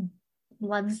 and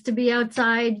loves to be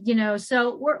outside, you know.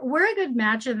 So we're a good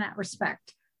match in that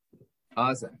respect.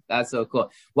 Awesome, that's so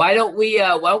cool. Why don't we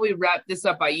wrap this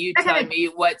up by you telling me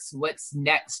what's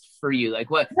next for you? Like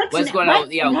what's going on?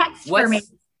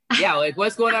 Like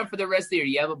what's going on for the rest of the year?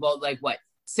 You have about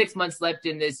 6 months left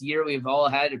in this year. We've all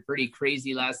had a pretty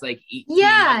crazy last 18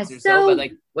 months or so. But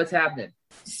like, what's happening?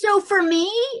 So for me,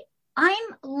 I'm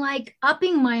like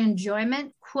upping my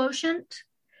enjoyment quotient,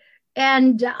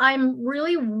 and I'm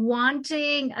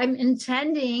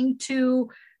intending to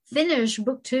finish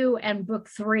book 2 and book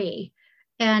 3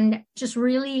 and just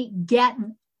really get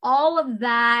all of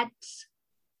that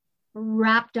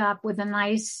wrapped up with a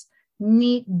nice,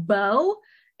 neat bow.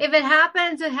 If it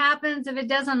happens, it happens. If it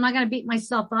doesn't, I'm not going to beat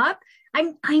myself up.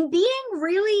 I'm being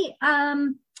really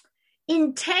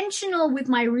intentional with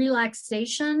my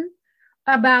relaxation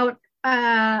about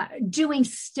doing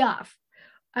stuff.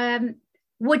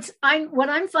 What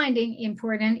I'm finding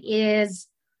important is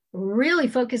really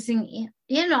focusing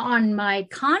in on my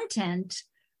content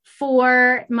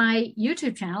for my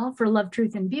YouTube channel for Love,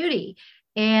 Truth, and Beauty.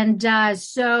 And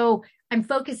so I'm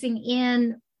focusing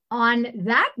in on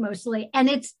that mostly, and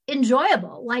it's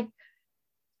enjoyable. Like,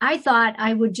 I thought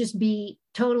I would just be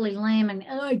totally lame and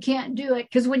I can't do it,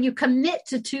 because when you commit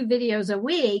to 2 videos a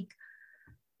week,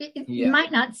 it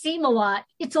might not seem a lot.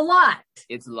 It's a lot.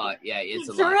 It's a lot. Yeah, it's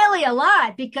a lot. It's really a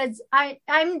lot, because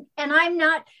I'm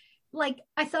not like,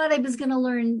 I thought I was going to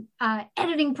learn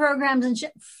editing programs and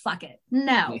shit. Fuck it.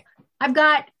 No,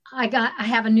 I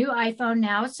have a new iPhone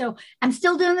now, so I'm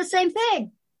still doing the same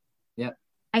thing. Yeah.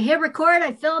 I hit record,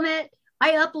 I film it,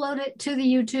 I upload it to the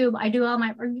YouTube. I do all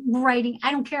my writing.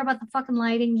 I don't care about the fucking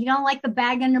lighting. You don't like the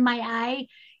bag under my eye?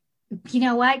 You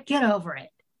know what? Get over it.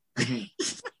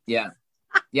 Yeah.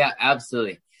 Yeah,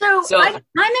 absolutely. So I'm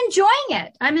enjoying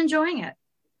it.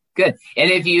 Good. And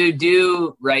if you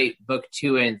do write book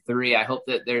 2 and 3, I hope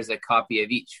that there's a copy of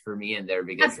each for me in there,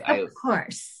 because of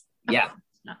course. Yeah.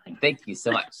 Thank you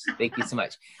so much. Thank you so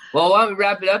much. Well, why don't we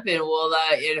wrap it up, and we'll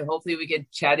and hopefully we can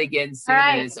chat again soon.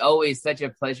 Right. And it's always such a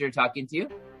pleasure talking to you.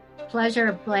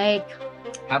 Pleasure, Blake.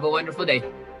 Have a wonderful day.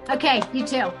 Okay, you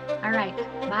too. All right.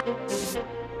 Bye.